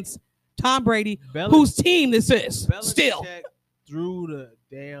game against Tom Brady, whose team this is. Still, Belichick threw the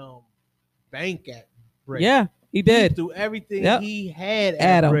damn bank at Brady. yeah, he He did. threw everything Yep. he had at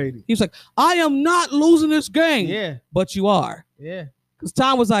Adam. Brady. He was like, I am not losing this game. Yeah, But you are. yeah. Because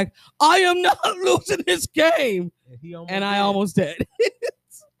Tom was like, I am not losing this game. And he almost And I did. almost did.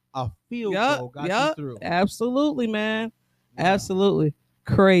 a field Yup, goal got yup. you through. Absolutely, man. Wow. Absolutely.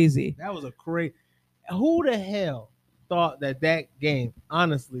 Crazy. That was a crazy. Who the hell thought that game,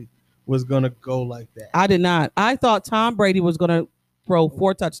 honestly, was gonna go like that? I did not. I thought Tom Brady was going to throw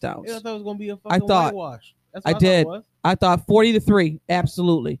 4 touchdowns. I thought it was gonna be a I fucking thought- whitewash. That's I what did. Thought it was. I thought 40-3.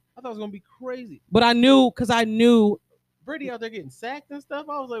 Absolutely. I thought it was gonna be crazy. But I knew because I knew Brady out there getting sacked and stuff.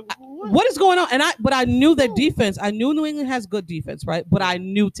 I was like, what is going on. But I knew that defense. I knew New England has good defense, right? But I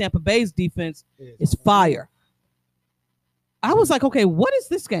knew Tampa Bay's defense is fire. I was like, okay, what is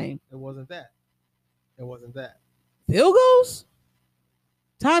this game? It wasn't that. It wasn't that. Field goals?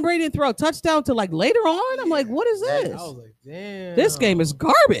 Tom Brady didn't throw a touchdown till like later on. I'm like, what is Man, this? I was like, damn. This game is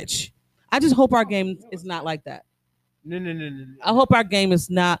garbage. I just hope our game is not like that. No. I hope our game is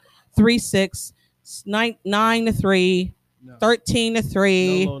not 3-6, 9-3, No.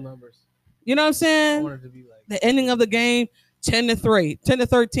 13-3. No low numbers. You know what I'm I saying? wanted to be like, The ending of the game, 10-3,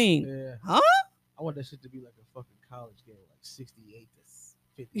 10-13. yeah. Huh? I want that shit to be like a fucking college game, like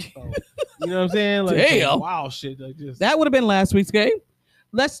 68-54. You know what I'm saying? Like Damn. some wild shit like this. That would have been last week's game.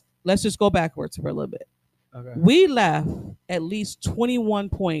 Let's just go backwards for a little bit. Okay. We left at least 21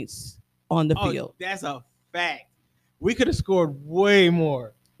 points on the field. That's a fact. We could have scored way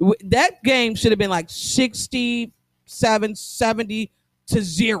more. That game should have been like 67, 70 to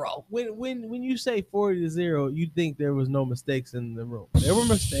 0. When you say 40-0, you think there was no mistakes in the room. There were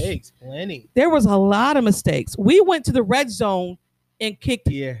mistakes, plenty. There was a lot of mistakes. We went to the red zone and kicked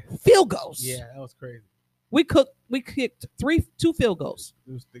Yeah. field goals. Yeah, that was crazy. We kicked 2 field goals.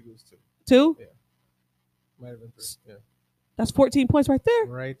 It was 2. 2? Might have been 3. Yeah. That's 14 points right there.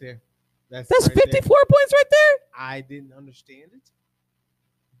 Right there. That's That's right 54 points right there. there. I didn't understand it,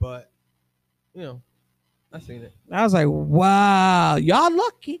 but you know, I seen it. I was like, wow, y'all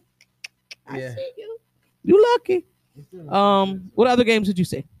lucky. I Yeah. see you. You lucky. What other games did you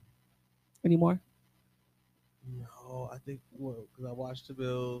see? Any more? No, I think because I watched the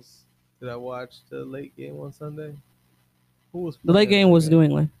Bills. Did I watch the late game on Sunday? Who was The late playing game that was New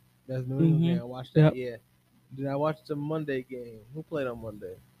England. That's New England Mhm. game. I watched that. Yeah. Did I watch the Monday game? Who played on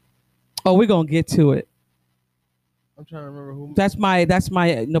Monday? Oh, we're gonna get to it. I'm trying to remember who. That's my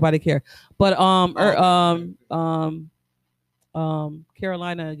nobody care. But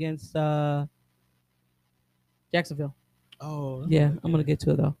Carolina against Jacksonville. Oh Yeah, I'm gonna get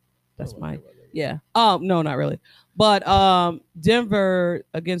to it though. That's my yeah. No, not really. But Denver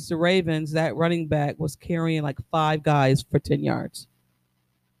against the Ravens, that running back was carrying like 5 guys for 10 yards.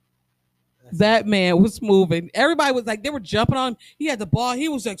 That man was moving. Everybody was like, they were jumping on him. He had the ball. He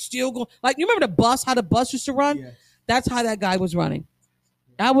was like still going. Like, you remember the bus, how the bus used to run? Yes. That's how that guy was running.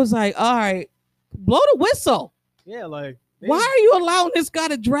 I was like, all right, blow the whistle. Yeah, like Why are you allowing this guy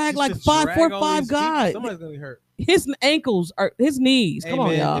to drag like just 4 drag or all 5 these people? guys? Somebody's gonna be hurt. his ankles are his knees. Hey, Come on,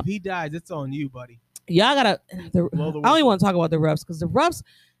 man, y'all. if he dies, it's on you, buddy. Y'all gotta. Blow the I don't whistle. even want to talk about the refs because the refs,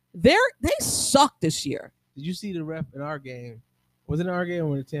 they suck this year. Did you see the ref in our game? Was it in our game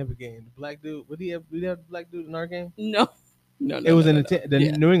or the Tampa game? The black dude. Did he have the black dude in our game? No. It was in the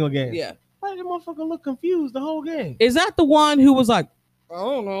Yeah. New England game. Yeah. Why did the motherfucker look confused the whole game? Is that the one who was like, I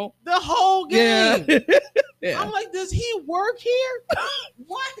don't know. The whole game. Yeah. I'm like, does he work here?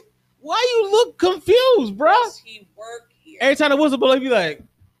 Why you look confused, bro? Does he work here? Every time the whistle blow, he be like,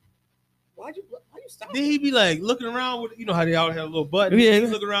 Why you stop? then he be like looking around with, you know how they all have a little button. Yeah. He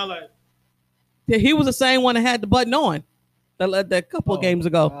look around like, Yeah, he was the same one that had the button on that couple of games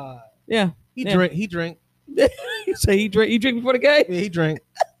ago. God. Yeah. He Yeah. drank. He drank. You say he drink before the game? Yeah, he drank.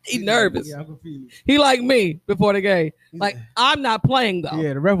 He nervous. Yeah, I'm confused. He like me before the game. Like, I'm not playing though.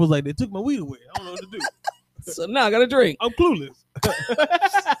 Yeah, the ref was like, they took my weed away. I don't know what to do. So now I gotta drink. I'm clueless.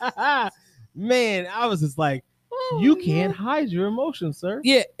 Man, I was just like, you can't hide your emotions, sir.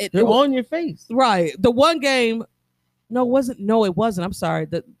 Yeah, They're on your face. right. The one game, it wasn't. I'm sorry.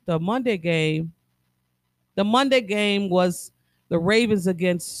 The Monday game was the Ravens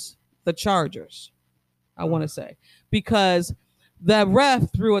against the Chargers. I want to say because the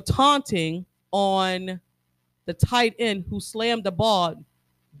ref threw a taunting on the tight end who slammed the ball.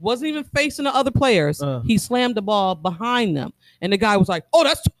 Wasn't even facing the other players. He slammed the ball behind them, and the guy was like, "Oh,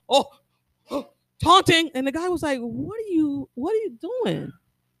 that's taunting!" And the guy was like, "What are you doing?"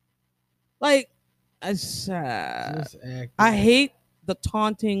 Like, I hate the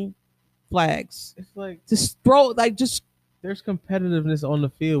taunting flags. It's like Just throw like just. there's competitiveness on the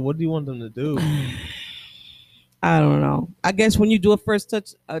field. What do you want them to do? I don't know. I guess when you do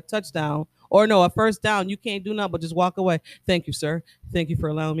a touchdown, or no, a first down, you can't do nothing but just walk away. Thank you, sir. Thank you for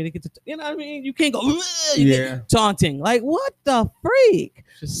allowing me to get to. You know what I mean? You can't go. Taunting. Like what the freak?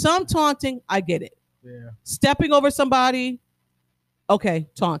 Some taunting, I get it. Yeah. Stepping over somebody, okay,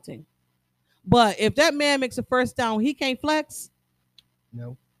 taunting. But if that man makes a first down, he can't flex.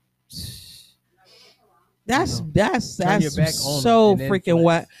 No. That's Turn your back on so him and then freaking flex.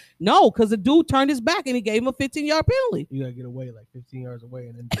 wet. No, because the dude turned his back and he gave him a 15-yard penalty. You gotta get away like 15 yards away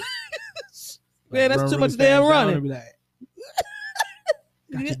and then Man, that's run too really much damn fast down running. and be like,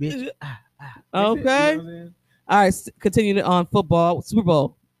 gotcha, bitch. Okay. You know what I'm saying? All right, continue on football. Super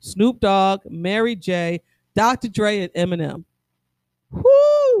Bowl. Snoop Dogg, Mary J, Dr. Dre, and Eminem. Woo!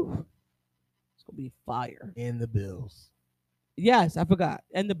 It's gonna be fire. And the Bills. Yes, I forgot.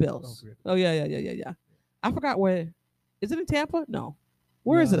 And the Bills. Okay. Oh yeah. I forgot where. Is it in Tampa? No.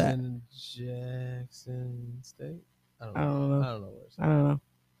 Where is it at? In Jackson State. I don't I don't know. I don't know where it's I don't know.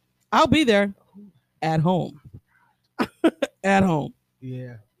 I'll be there. At home. At home.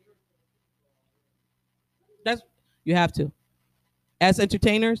 Yeah. You have to. As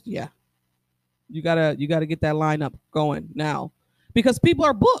entertainers, yeah. You gotta get that lineup going now. Because people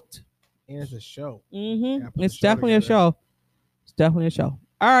are booked. And it's a show. Mm-hmm. Gotta put It's the show definitely a together. show. It's definitely a show.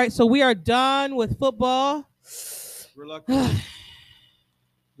 All right, so we are done with football. Reluctant.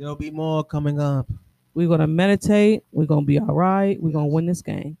 There'll be more coming up. We're gonna meditate. We're gonna be all right. We're gonna win this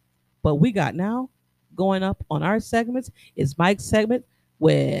game. But we got now going up on our segments is Mike's segment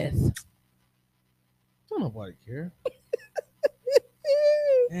with Don't nobody care.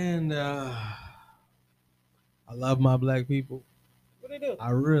 And I love my black people. what they do? I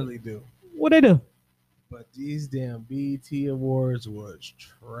really do. What they do? But these damn BET Awards was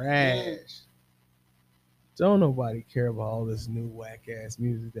trash. Don't nobody care about all this new whack ass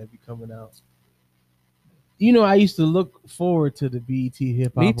music that be coming out. You know, I used to look forward to the BET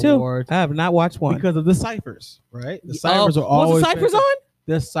Hip Me Hop too. Awards I have not watched one. because of the ciphers, right? The ciphers are was always the ciphers on?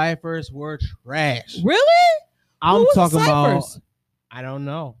 The ciphers were trash. Really? I'm Who was the talking about. ciphers? I don't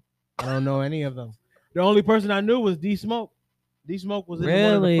know. I don't know any of them. The only person I knew was D Smoke. D Smoke was in one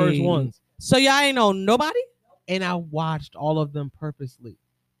of the first Really? ones. So y'all ain't know nobody? And I watched all of them purposely,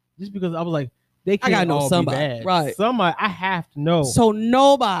 just because I was like, they can't gotta know all somebody, be bad. right. Somebody I have to know So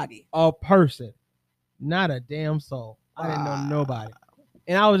nobody. a person, not a damn soul. I didn't know nobody,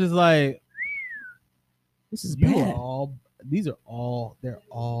 and I was just like, This is you bad. are all. These are all. They're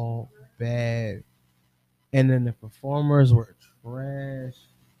all bad, and then the performers were trash.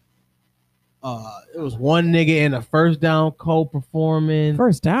 It was one nigga in a first down co-performing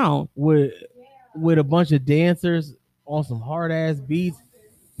First down. with a bunch of dancers on some hard ass beats.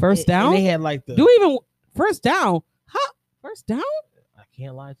 First down? And they had like the. Do even first down? Huh? First down? I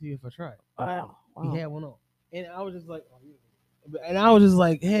can't lie to you if I try. Wow. He had one on, and I was just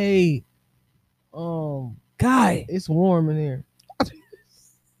like, hey, Guy. it's warm in here.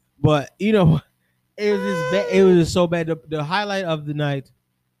 But you know, it was just bad. It was just so bad. The highlight of the night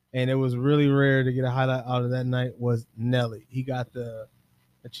and it was really rare to get a highlight out of that night. Was Nelly? He got the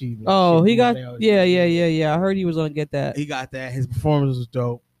achievement. Oh, shit, he you know, got they always yeah, do. yeah, yeah, yeah. I heard he was gonna get that. He got that. His performance was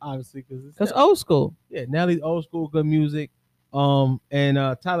dope, obviously, Cause old school. yeah, Nelly's old school, good music. And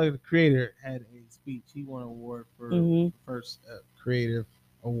Tyler the Creator had a speech. He won an award for Mhm. first creative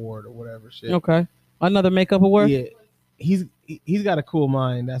award or whatever shit. Okay, another makeup award. Yeah, he's got a cool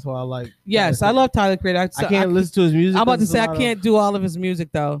mind. That's why I like. Yes, Tyler I love Tyler Creator. I can't listen to his music. I'm about to 'cause say it's I a lot can't do all of his music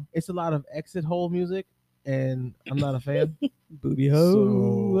though. It's a lot of exit hole music, and I'm not a fan. Booty So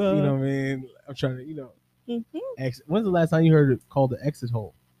hole. you know what I mean. I'm trying to Mhm. exit. When's the last time you heard it called the exit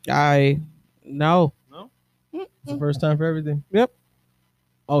hole? I no. No, it's the first time for everything. Yep.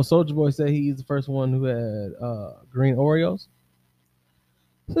 Oh, Soulja Boy said he's the first one who had green Oreos.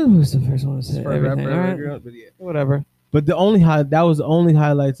 Who's the first one to say First everything? rapper All ever right. green, but yeah. Whatever. But that was the only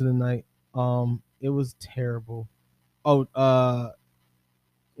highlights of the night. It was terrible. Oh,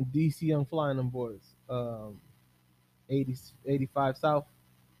 DC Young Fly and them boys. 85 South.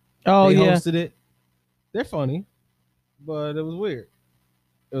 Oh They yeah. hosted it. They're funny, but it was weird.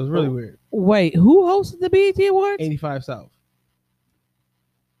 It was really weird. Wait, who hosted the BET Awards? 85 South.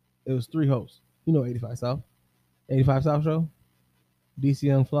 It was 3 hosts. You know 85 South. 85 South show. DC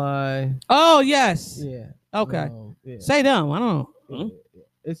Young Fly. Oh yes. Yeah. Okay. Yeah. Say them. I don't know. Yeah, yeah.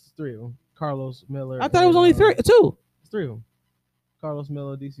 It's 3 of them. Carlos Miller. I thought it was only two. It's 3 of them. Carlos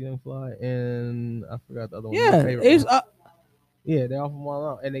Miller, DC Young Fly, and I forgot the other one. My Yeah. favorite It's one. Yeah, they're all from Wild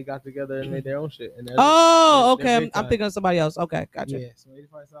Out, and they got together and made their own shit. And oh, they're okay. big I'm time. thinking of somebody else. Okay, gotcha. Yeah, so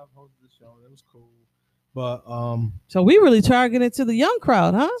 85 South hosted the show. It was cool, but So we really targeted to the young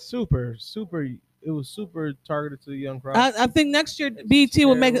crowd, huh? super. It was super targeted to the young crowd. I think next year BET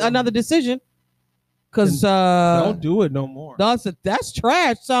will make terrible. another decision. Cause Don't do it no more. that's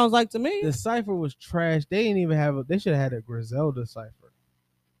trash. Sounds like to me. The cipher was trash. They didn't even have they should have had a Griselda cipher.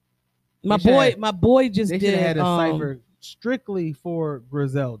 My they should boy just They should did. have had a cipher strictly for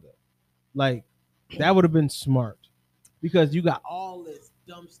Griselda. Like that would have been smart because you got all this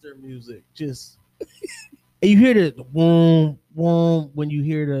dumpster music just. And you hear the boom, boom when you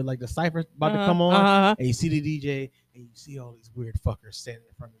hear the cipher about to come on, and you see the DJ, and you see all these weird fuckers standing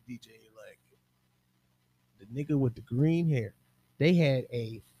in front of the DJ. You're like, the nigga with the green hair. They had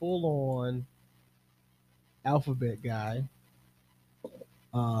a full-on alphabet guy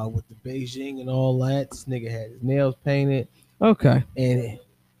with the Beijing and all that. This nigga had his nails painted, Okay. and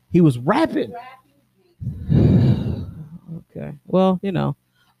he was rapping Okay. Well, in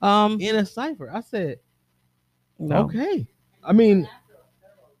a cipher. I said, no. okay. I mean,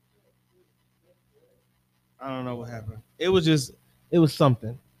 I don't know what happened. It was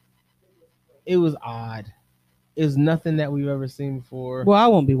something. It was odd. It was nothing that we've ever seen before. Well, I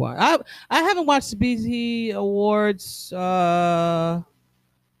won't be watching. I haven't watched the BET Awards. They had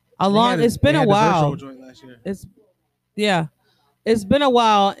It's been they a had the while. virtual joint last year. It's been a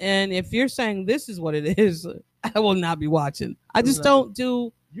while, and if you're saying this is what it is, I will not be watching. I just don't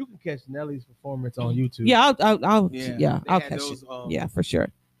do. You can catch Nelly's performance on YouTube. Yeah, I'll They I'll had catch those, it. Yeah, for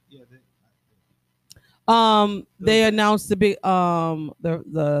sure. They announced the big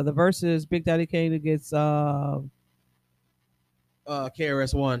the versus Big Daddy Kane against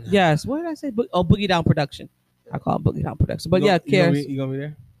KRS-One. yes, what did I say? Boogie Down Production. I call it Boogie Down Production, but yeah, KRS. You gonna be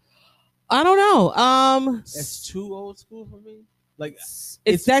there? I don't know. That's too old school for me. Like that's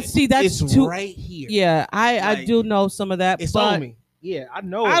it's too right here. Yeah, I Like, do know some of that. It's but on me. Yeah, I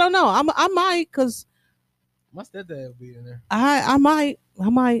know. I don't know. I might because My stepdad will be in there. I might.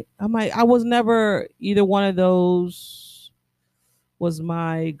 I was never either one of those. Was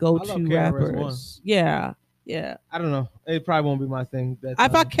my go-to KRS-One. rappers. Yeah. I don't know. It probably won't be my thing. If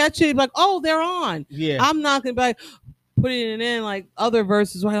I catch it, like, oh, they're on. yeah, I'm not gonna be like putting it in like other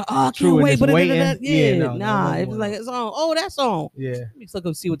verses. Where, oh, I True, can't and wait. it's But waiting. yeah, No, nah. no, It was like it's on. Oh, that's on. yeah. Let me look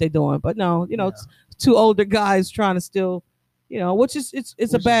and see what they're doing. But no, Yeah. it's two older guys trying to still, which is it's a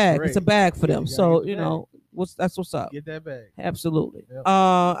Which is bag. great. It's a bag for Yeah, them. you gotta So get the bag. that's what's up. Get that bag. Absolutely. Yep.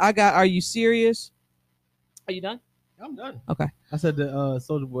 I got. Are you serious? Are you done? I'm done. Okay. I said the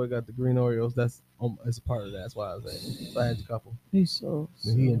Soulja Boy got the green Oreos. That's it's a part of that. That's why I was saying. So I had a couple. He's so.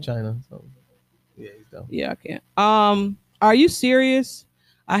 And he in China, so yeah, he's down. Yeah, I can't. Are you serious?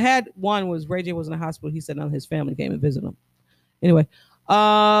 I had one was Ray J was in the hospital. He said none of his family came and visited him. Anyway,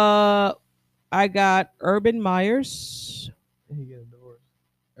 I got Urban Myers He getting divorced.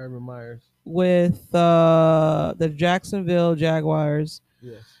 Urban Myers. with the Jacksonville Jaguars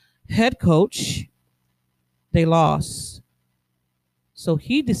Yes. head coach. They lost, so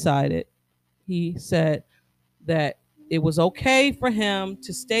he said that it was okay for him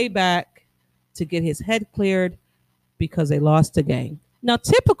to stay back to get his head cleared because they lost the game. Now,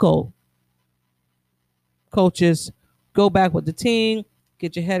 typical coaches go back with the team,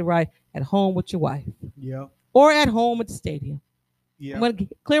 get your head right at home with your wife Yeah. or at home at the stadium. Yeah. I'm going to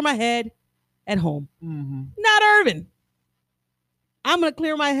clear my head at home. Mm-hmm. Not Urban. I'm going to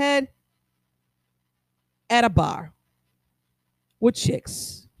clear my head at a bar with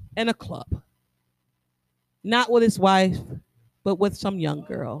chicks and a club. Not with his wife, but with some young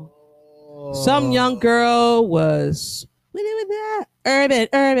girl. Some young girl was Urban.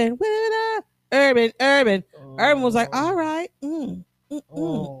 Urban was like, all right.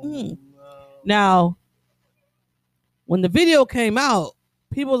 Now, when the video came out,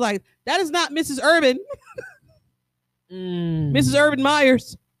 people was like, that is not Mrs. Urban. Mrs. Urban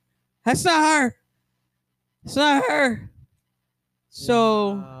Myers. That's not her. It's not her.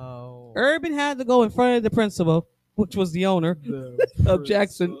 So Urban had to go in front of the principal, which was the owner of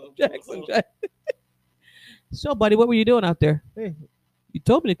Jackson. So, buddy, what were you doing out there? Hey, You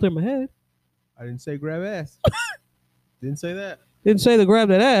told me to clear my head. I didn't say grab ass. Didn't say that. Didn't say to grab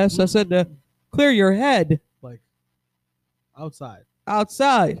that ass. I said to clear your head Like outside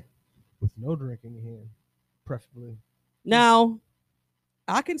outside. with no drinking in hand, preferably. Now,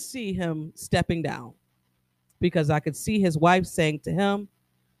 I can see him stepping down because I could see his wife saying to him,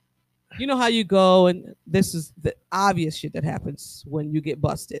 you know how you go, and this is the obvious shit that happens when you get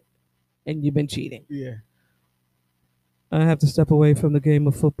busted and you've been cheating. Yeah. I have to step away from the game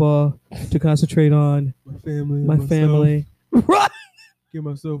of football to concentrate on My family. my family. Right. Get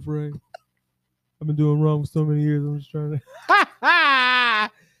myself right. I've been doing wrong for so many years. I'm just trying to.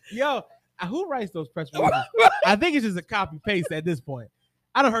 Yo, who writes those press releases? I think it's just a copy paste at this point.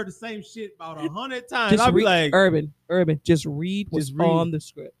 I done heard the same shit about 100 times. Just I'll be read, like, Urban, just read what's Just read. on the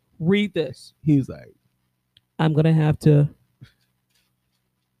script. Read this. he was like, I'm going to have to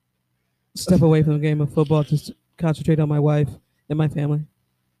step away from the game of football to concentrate on my wife and my family.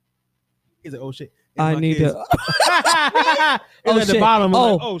 he's like, oh shit. I need to. Oh, at the bottom.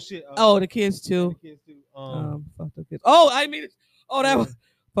 Oh. Like, oh shit. Oh, the kids too. The kids too. Fuck them kids. Oh, I mean, oh, that was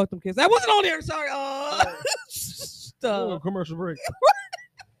fuck them kids. That wasn't on there. Sorry. Commercial break.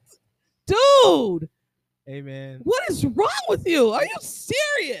 Dude, Hey man, what is wrong with you? Are you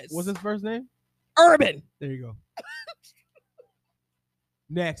serious? what's his first name? Urban? There you go.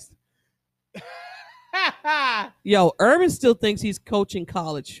 Next. Yo, Urban still thinks he's coaching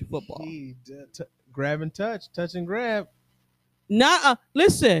college football. Grab and touch and grab.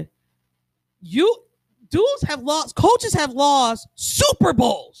 Listen, you dudes have lost, coaches have lost Super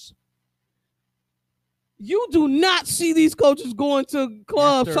Bowls. You do not see these coaches going to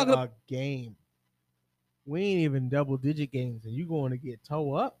clubs After talking a game. We ain't even double-digit games, and you going to get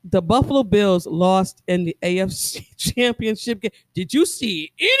toe up? The Buffalo Bills lost in the AFC Championship game. Did you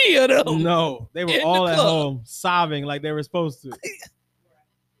see any of them? No, they were In all the at club. home sobbing like they were supposed to.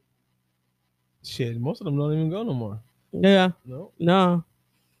 Shit, most of them don't even go no more. Yeah, No, no.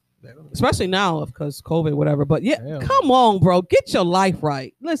 they don't. Especially now because COVID, whatever. But yeah, Damn. come on, bro. Get your life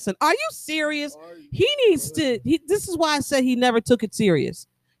right. Listen, are you serious? He needs to. This is why I said he never took it serious.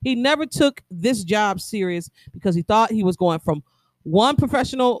 He never took this job serious because he thought he was going from one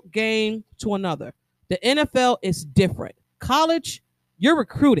professional game to another. The NFL is different. College, you're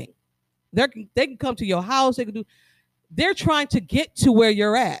recruiting. They can come to your house. They're trying to get to where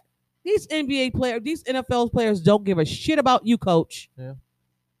you're at. These NBA players, these NFL players don't give a shit about you, coach. Yeah.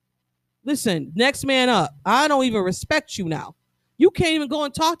 Listen, next man up. I don't even respect you now. You can't even go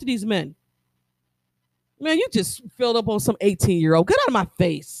and talk to these men. Man, you just filled up on some 18-year-old. Get out of my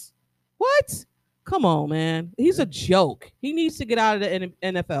face. What? Come on, man. He's a joke. He needs to get out of the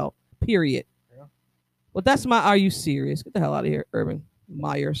NFL, period. Yeah. But that's my, are you serious? Get the hell out of here, Urban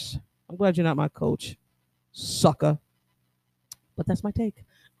Myers. I'm glad you're not my coach, sucker. But that's my take.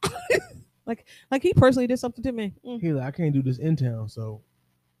 like he personally did something to me. He like, I can't do this in town, so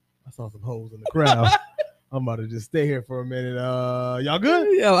I saw some hoes in the crowd. I'm about to just stay here for a minute. Y'all good?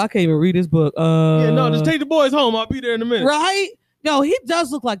 Yo, I can't even read his book. Yeah, no, just take the boys home. I'll be there in a minute. Right? Yo, he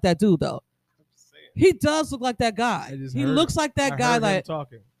does look like that dude, though. He does look like that guy. He looks like that guy. Like,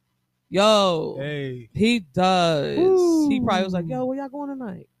 talking. yo, Hey, he does. Woo. He probably was like, yo, where y'all going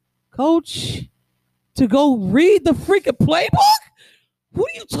tonight? Coach, to go read the freaking playbook? What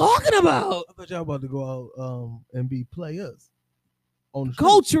are you talking about? I thought y'all about to go out and be players. On the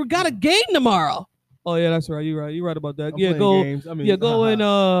Coach, you got a game tomorrow. Oh yeah, that's right. You're right. You're right about that. I'm Yeah, playing go. games. I mean, Yeah, go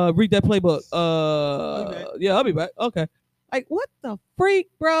and read that playbook. I'll be back. Yeah, I'll be back. Okay. Like, what the freak,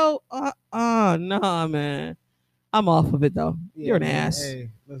 bro? Nah, man. I'm off of it though. Yeah, You're an man. ass. Hey,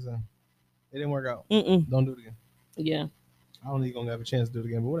 listen, it didn't work out. Mm-mm. Don't do it again. Yeah. I don't think you're gonna have a chance to do it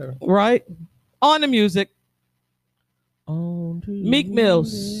again, but whatever. Right. On the music. On to Meek you.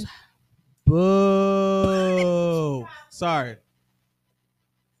 Mills. Boo. Sorry.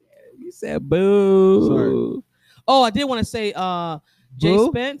 You said boo. Sorry. Oh, I did want to say Jay Boo?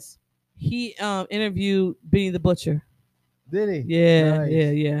 Spence, he interviewed Benny the Butcher. Did he? Yeah, Nice.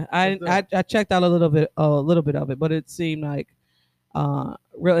 yeah. What's I checked out a little bit of it, but it seemed like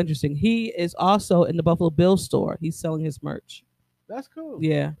real interesting. He is also in the Buffalo Bills store. He's selling his merch. That's cool.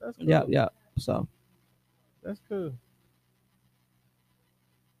 Yeah. That's cool. Yeah. So That's cool.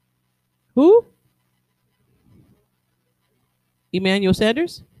 who? Emmanuel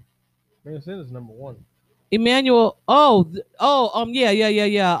Sanders? Man, Sanders is number 1. Emmanuel.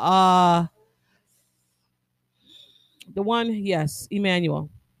 Yeah. The one, yes, Emmanuel.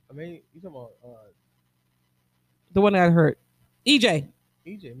 I mean, you talking about The one that got hurt. EJ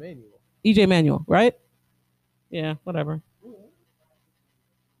Manuel. Manuel, right? Yeah, whatever.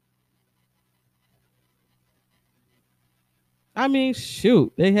 I mean,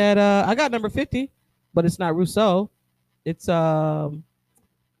 shoot. They had I got number 50, but it's not Rousseau. It's They have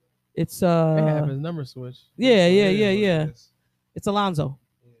his number switch. yeah. It's It's Alonzo.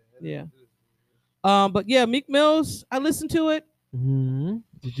 Yeah. But yeah, Meek Mills, I listened to it. Mm-hmm.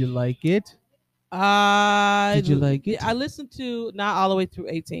 Did you like it? Did you like it? I listened to not all the way through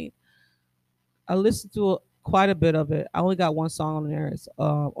 18. I listened to quite a bit of it. I only got one song on there. It's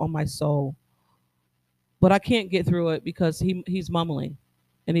On My Soul. But I can't get through it because he's mumbling.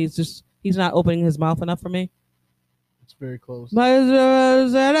 And he's not opening his mouth enough for me. It's very close. What?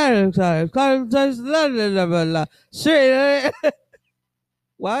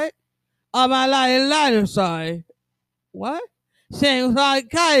 Am I lying? Sorry. What? Saying like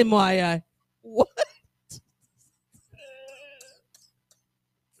Kai. What?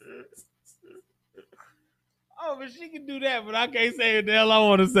 Oh, but she can do that, but I can't say what the hell I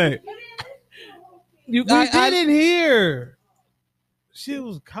want to say. You We didn't hear. She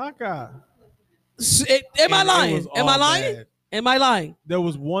was caca. Am I And it lying? was Am I all lying? bad. Am I lying? There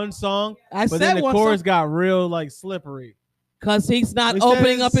was one song, I but said then the one chorus song got real like slippery. because he's not We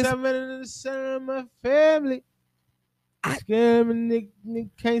opening said up his. seven in the center of my family. I- Scamming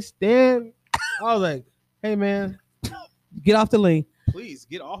Nick can't stand me. I was like, hey man, Get off the lane, please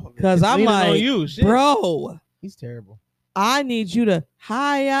get off of it. because It's I'm leaning on like, you, shit. bro, He's terrible. I need you to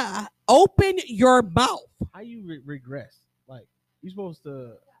open your mouth. How you regress? Like you supposed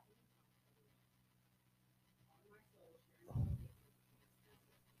to.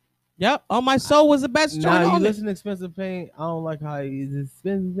 Yep, On My Soul was the best joint Nah, you on it. listen to Expensive Pain. I don't like how he's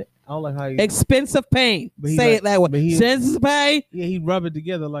expensive. I don't like how he. Expensive pain. But he Say like- it that way. but he- Expensive pain. Yeah, he rub it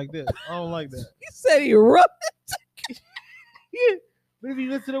together like this. I don't like that. He said he rubbed. Yeah, but if you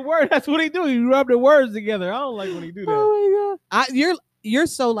listen to the word, that's what he do. He rub the words together. I don't like when he do that. Oh my god! You're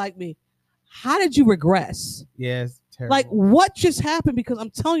so like me. How did you regress? Yeah, it's terrible. Like what just happened? Because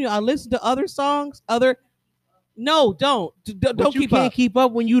I'm telling you, I listened to other songs. No, don't But don't you keep can't up. keep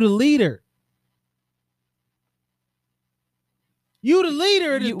up when you the leader. You the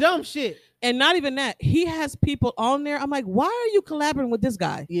leader of the You- dumb shit. And not even that. He has people on there. I'm like, why are you collaborating with this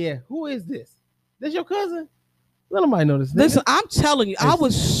guy? Yeah, who is this? This your cousin? Let nobody know this. Listen, nigga. I'm telling you, I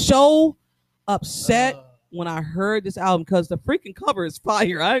was so upset when I heard this album because the freaking cover is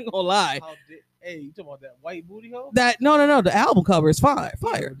fire. I ain't gonna lie. Hey, you talking about that white booty hole? No. The album cover is fire.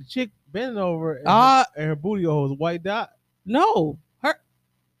 The chick bending over and, and her booty hole is a white dot. No, her.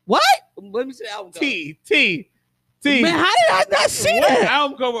 What? Let me see the album cover. T. Man, how did I not see What that?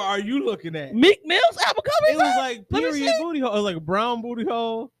 album cover are you looking at? Meek Mill's album cover. It is was that? like Let me period see. booty hole. It was like a brown booty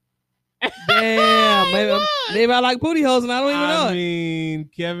hole. Damn, maybe I like booty holes and I don't even know I it. mean,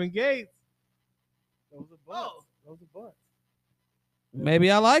 Kevin Gates. Those are butts. Those are butts.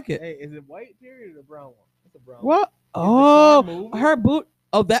 Maybe I like it. Hey, is it white period or brown one? It's a brown What? car Oh, moving? her boot.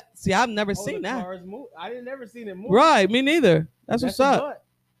 Oh, that. See, I've never one. seen The that. cars move. I didn't never seen it move. Right, me neither. That's what's a up. butt.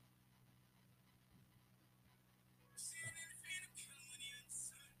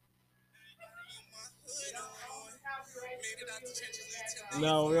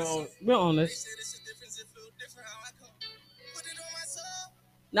 No, We're on this.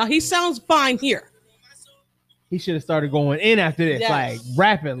 Now he sounds fine here. he should have started going in after this, Yes. like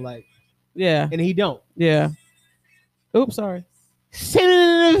rapping, like, Yeah, and he don't. yeah. Oops, sorry.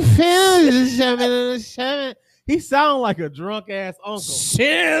 He sound like a drunk ass uncle.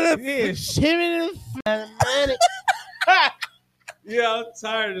 Yeah, yeah, I'm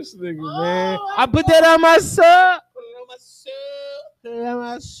tired of this nigga, man. I put that on my sub. Put it on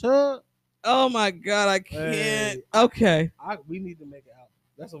my sub. Oh my god, I can't. Hey. Okay, We need to make it out.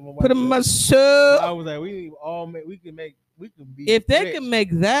 That's what my wife put him in said. my shirt. I was like, we need all make. We can be. If they rich. can make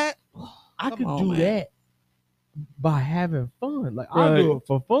that, I come could on, do man. that. by having fun. Like Right. I'll do it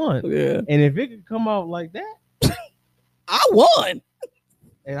for fun. Yeah. And if it could come out like that, I won.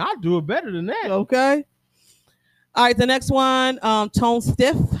 and I'll do it better than that. Okay. All right. The next one, Tone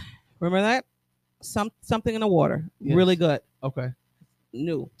Stiff. Remember that? Something in the water. Yes. Really good. Okay.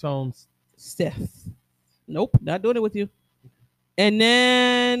 New. Tones. Stiff. Nope. Not doing it with you. And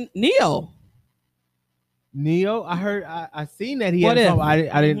then Neo. Neo, I heard, I seen that he What had a if? song.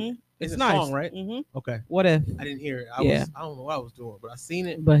 I didn't. Mhm. It's a nice. song, right? Okay. What if? I didn't hear it. Yeah. I don't know what I was doing, but I seen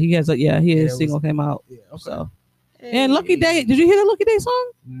it. But he has a it his was- single came out. Yeah. Okay. So and Lucky Day. Did you hear the Lucky Day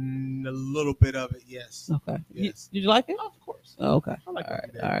song? A little bit of it, yes. Okay. Yes. Did you like it? Of course. Oh, okay. I like all Lucky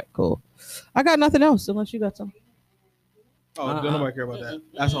right. Day. All right. Cool. I got nothing else unless you got some. Oh, don't nobody care about that.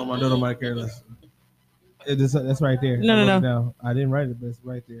 That's on my don't nobody care list. That's right there. No, I no, wrote it no. down. I didn't write it, but it's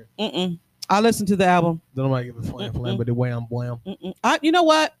right there. I listened to the album. Don't nobody give a flam, but the wham blam. You know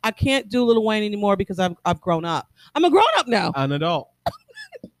what? I can't do Lil Wayne anymore because I've grown up. I'm a grown up now. An adult.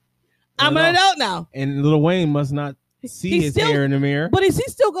 I'm an adult now. And Lil Wayne must not see He's his still- hair in the mirror. But is he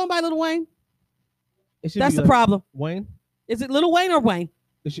still going by Lil Wayne? It should That's be the like problem. Wayne. Is it Lil Wayne or Wayne?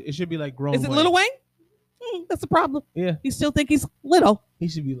 It should be like grown. Is it Lil Wayne? That's the problem. Yeah. You still think he's little. He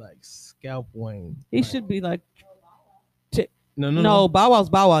should be like Scalp Wayne. He Like, should be like No. Bow Wow's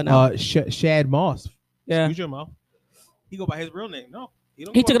Bow Wow now. Shad Moss. Yeah. Excuse your mouth. He go by his real name. No.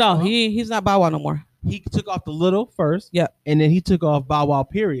 Don't He go took it by off. Bow Wow. He's not Bow Wow no more. He took off the little first. Yeah. And then he took off Bow Wow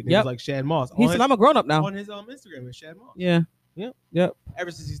period. It Yep. was like Shad Moss. He said, I'm a grown up now. on his Instagram is Shad Moss. Yeah. Yep. Yep.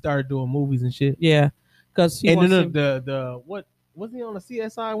 Ever since he started doing movies and shit. Yeah. Because he And wants then to- the what wasn't he on the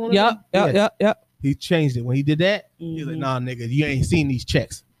CSI one? Yep. Yep. He changed it when he did that. He's like, Mhm. nah, nigga, you ain't seen these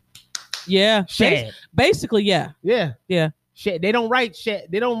checks. Yeah. Shad. Basically, yeah. Yeah. Yeah. Shad. They don't write Shad.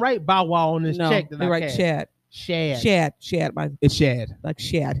 They don't write Bow Wow on this No, check. That they I write cashed. Shad. Shad. Shad. It's Shad. Like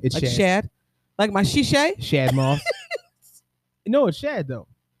Shad. It's like Shad. Shad. Like my Shishay. Shad Moss. No, it's Shad though.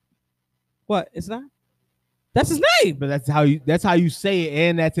 What? It's not? That's his name. But that's how you say it,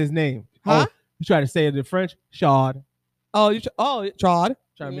 and that's his name. Huh? Oh, you try to say it in French, Shad. Oh, Trod.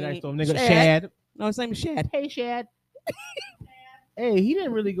 Try to be nice to him, nigga. Shad. Shad. No, his name is Shad. Hey, Shad. Hey, he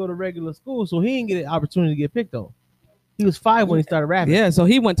didn't really go to regular school, so he didn't get an opportunity to get picked on. He was 5 when he started rapping. Yeah, so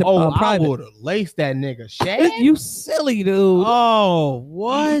he went to Oh, I private. would have laced that nigga. Shad. You silly dude. Oh,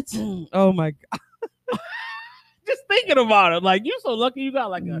 what? Oh my god. Just thinking about it, like you so lucky you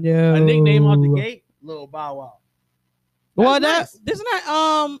got like a No. nickname out the gate, Little Bow Wow. Well, That's isn't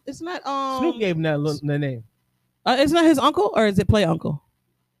that Snoop gave him that name. Isn't that his uncle or is it play uncle?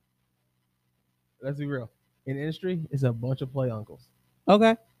 Let's be real. In the industry, it's a bunch of play uncles.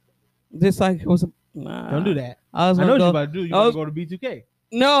 Okay. Just like it was Don't do that. I was I gonna know what go, you're about to do. You're I going was- to go to B2K.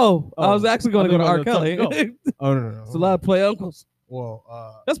 No, I Oh. was actually going to I go to thought R. you were Kelly. about to Oh, no. It's a lot of play uncles.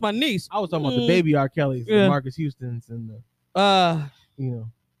 Well, That's my niece. I was talking about the baby R. Kelly's, Yeah. the Marcus Houston's, and the,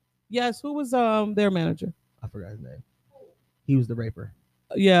 Yes, who was their manager? I forgot his name. He was the raper.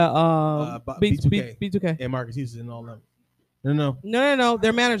 Yeah, B2K. B2K. And Marcus Houston and all them. No. No,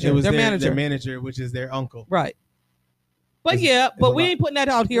 their manager. It was their their manager. their manager, which is their uncle. Right. But It's- yeah, it's but a we lot. ain't putting that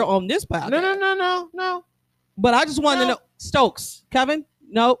out here on this podcast. No. But I just wanted to No. know Stokes. Kevin?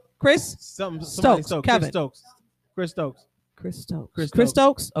 No. Chris? Somebody Stokes, Stokes. Kevin. Chris Stokes. Chris Stokes. Chris Chris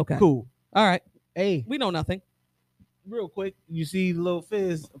Stokes. Stokes? Okay. Cool. All right. Hey, We know nothing. real quick, you see Lil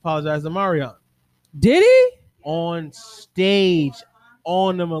Fizz apologize to Marion Did he? on stage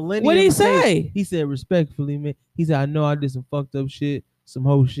on the Millennium. What did he stage. say? He said, respectfully, man. He said, I know I did some fucked up shit, some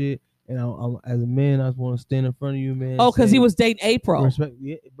hoe shit, and I'm as a man, I just want to stand in front of you, man. Oh, because he saying was dating April. respect.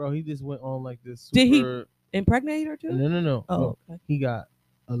 Yeah, bro, he just went on like this. Did he- super- Impregnate her too? No. Oh, No. okay. He got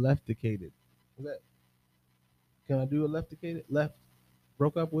a lefticated. Is that? Can I do a lefticated? Left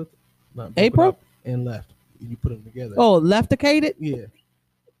broke up with not broke it April? up and left. You put them together. Oh, lefticated? Yeah.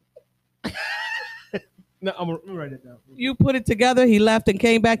 No, I'm gonna write it down. You put it together. He left and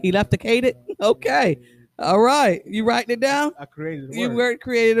came back. He lefticated? Okay. All right. You writing it down? I created the You word.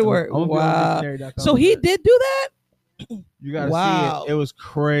 created a word. I'm gonna be on Wow. dictionary.com So he first. did do that? You gotta Wow. see it. It was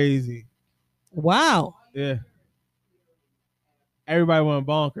crazy. Wow. Yeah. Everybody went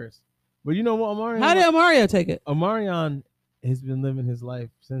bonkers. But you know what, Omarion? How did Mario take it? Omarion has been living his life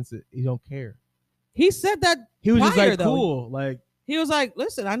since it. He don't care. He said that He was just prior, like though. cool. Like He was like,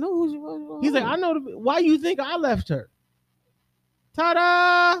 listen, I know who's you. he's like, I know why you think I left her.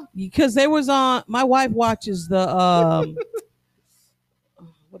 Ta-da! Because they was on, my wife watches the,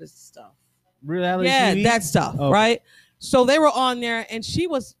 what is the stuff? Reality Yeah, TV? that stuff, Okay. right? So they were on there and she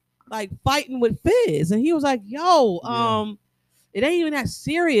was like fighting with Fizz. And he was like, yo, Yeah. it ain't even that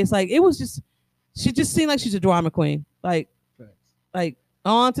serious. Like, it was just, she just seemed like she's a drama queen. Like,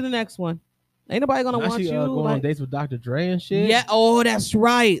 on to the next one. Ain't nobody gonna Now want she you. going on dates with Dr. Dre and shit. Yeah. Oh, that's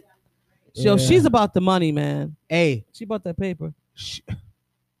right. So Yeah. she's about the money, man. Hey, She bought that paper.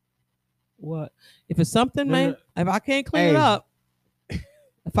 What? If it's something, No, man. no. If I can't clean it Hey. up,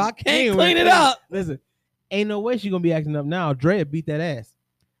 if I can't Anyway, clean it up, Listen, ain't no way she gonna be acting up now. Dre beat that ass.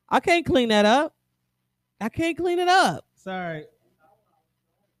 I can't clean that up. I can't clean it up. Sorry.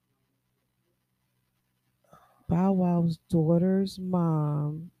 Bow Wow's daughter's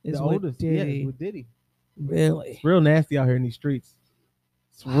mom is The with oldest, Diddy. yeah, with Diddy. Really? It's real nasty out here in these streets.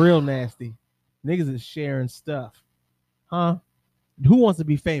 It's real nasty. Niggas is sharing stuff. Huh? Who wants to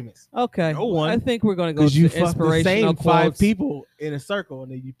be famous? Okay. No one. I think we're gonna go Because to you the fuck the inspirational same 5 quotes. people in a circle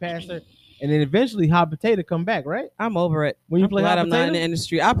and then you pass her and then eventually hot potato come back, right? I'm over it. When you I'm play glad hot I'm not in potato? the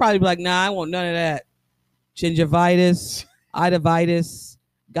industry. I'll probably be like, nah, I want none of that. Gingivitis, idavitis,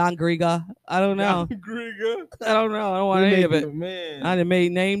 gongriga. I don't know. Grigga. I don't know. I don't want any of it. Man. I done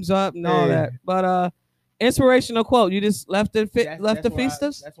made names up and all Yeah. that. But inspirational quote. You just left the That's left the where I-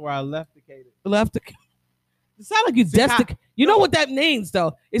 feastas? That's where I left the cater. Left the. It sounds like you See, destic. You know what that means,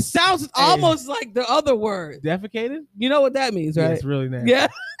 though. It sounds almost like the other word. Defecated? You know what that means, Yeah, right? it's really nasty. Yeah.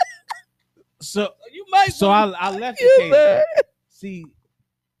 So You might. so I left the You cater. said- See,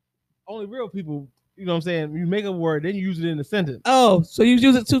 only real people, you know what I'm saying? You make a word, then you use it in a sentence. Oh, so you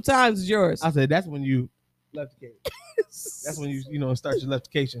use it 2 times. It's yours. I said that's when you left the cater. That's when you start your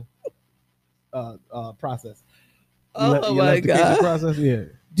leftication process. Oh Your my leftication God. process, yeah.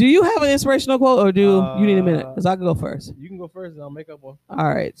 Do you have an inspirational quote, or do you need a minute? Because I can go first. You can go first, and I'll make up one.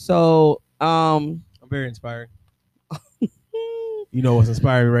 All right. So, I'm very inspiring. You know what's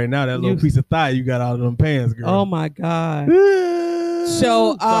inspiring right now? That little You- piece of thigh you got out of them pants, girl. oh my God.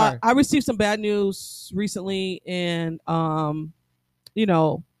 So Sorry. I received some bad news recently, and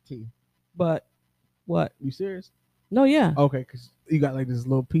T, but what? you serious? No, yeah. Okay, because you got like this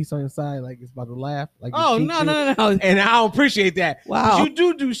little piece on your side, like it's about to laugh. Like your Oh cheek no, shit. no, no. And I don't appreciate that. 'Cause Wow.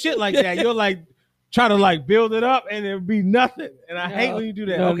 you do shit like that. You're like try to like build it up, and it'll be nothing. And I hate when you do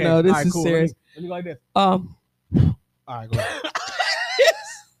that. No, Okay, no, this all right, is cool. serious. Let me go like this. All All right, go ahead.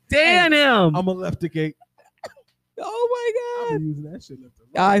 damn him. I'm a lefty cake. Oh my I'm God. using that shit.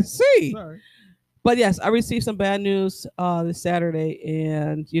 I see. Sorry. But yes, I received some bad news this Saturday,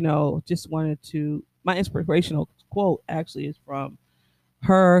 and just wanted to. My inspirational quote actually is from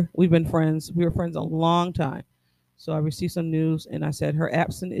her. We've been friends. We were friends a long time. So I received some news, and I said, "Her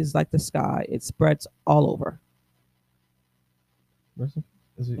absence is like the sky; it spreads all over."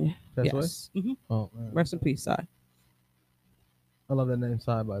 Is it Yeah. passed away? Yes. Mhm. Oh, man. Rest in peace, Si. I love that name,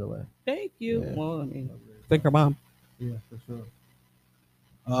 Sai, by the way. Thank you. Yeah. Well, I mean, thank her mom. Yeah, for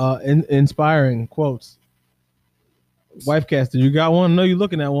sure. Inspiring quotes. Wifecaster, you got one? No, you're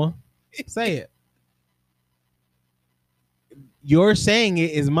looking at one. Say it. Your saying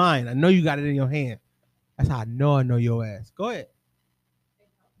it is mine. I know you got it in your hand. That's how I know your ass. Go ahead.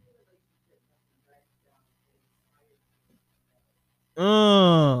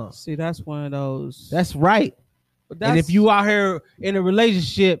 See, that's one of those. That's right. But And if you out here in a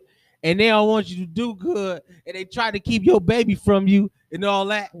relationship and they don't want you to do good and they try to keep your baby from you and all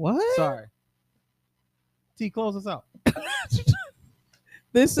that, what? sorry. T, close us out.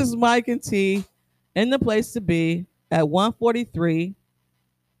 This is Mike and T in the place to be at 143.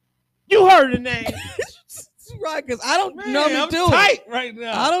 You heard the name. Right, because I don't Man, normally I'm do tight it. right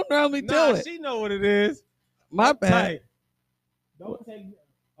now. I don't normally Nah, do it. she know what it is. My I'm bad. tight. Don't take.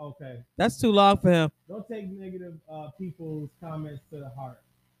 Okay. That's too long for him. Don't take negative people's comments to the heart.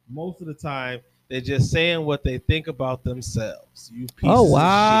 Most of the time, they're just saying what they think about themselves. You pieces Oh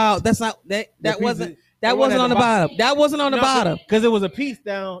wow, of shit. that's not that. That The wasn't. pieces- That the one wasn't at on the the bottom. That wasn't on the bottom. because it was a piece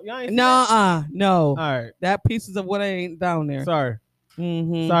down. Y'all ain't see No, that? no. All right. That pieces of what ain't down there. Sorry.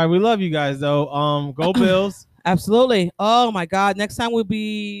 Mhm. Sorry. We love you guys though. Go Bills. Absolutely. Oh my God. Next time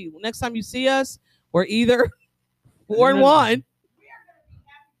you see us, we're either 4-1.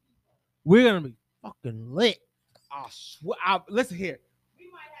 We're gonna be fucking lit. I swear. Listen here.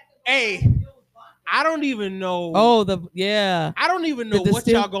 Hey, I don't even know. Oh, yeah. I don't even know The what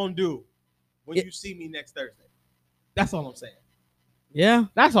still- y'all gonna do when you see me next Thursday. That's all I'm saying. Yeah.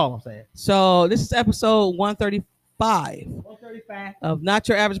 That's all I'm saying. So this is episode 135 135. of Not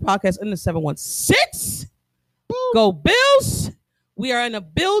Your Average Podcast in the 716. Go Bills. We are in a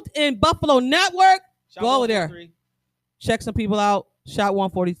built-in Buffalo network. Go over there. Check some people out. Shot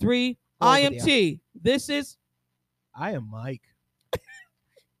 143. Go over IMT. This is I am Mike.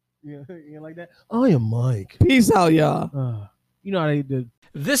 You ain't like that? I am Mike. peace out, y'all. You know how they did.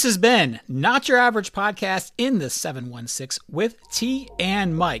 This has been Not Your Average Podcast in the 716 with T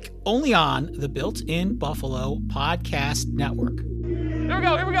and Mike, only on the Built in Buffalo Podcast Network.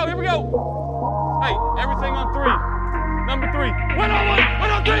 Here we go. right. Everything on 3. Number 3. 1 on 1.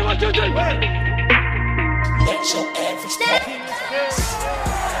 1 on 3. 1, 2, 3. That's your average podcast.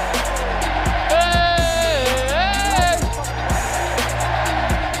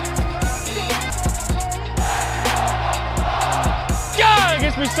 God,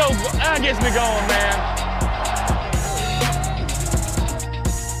 that gets me going, man.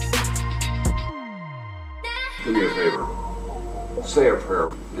 Do me a favor. Say a prayer,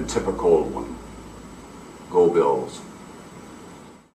 the typical one. Go Bills.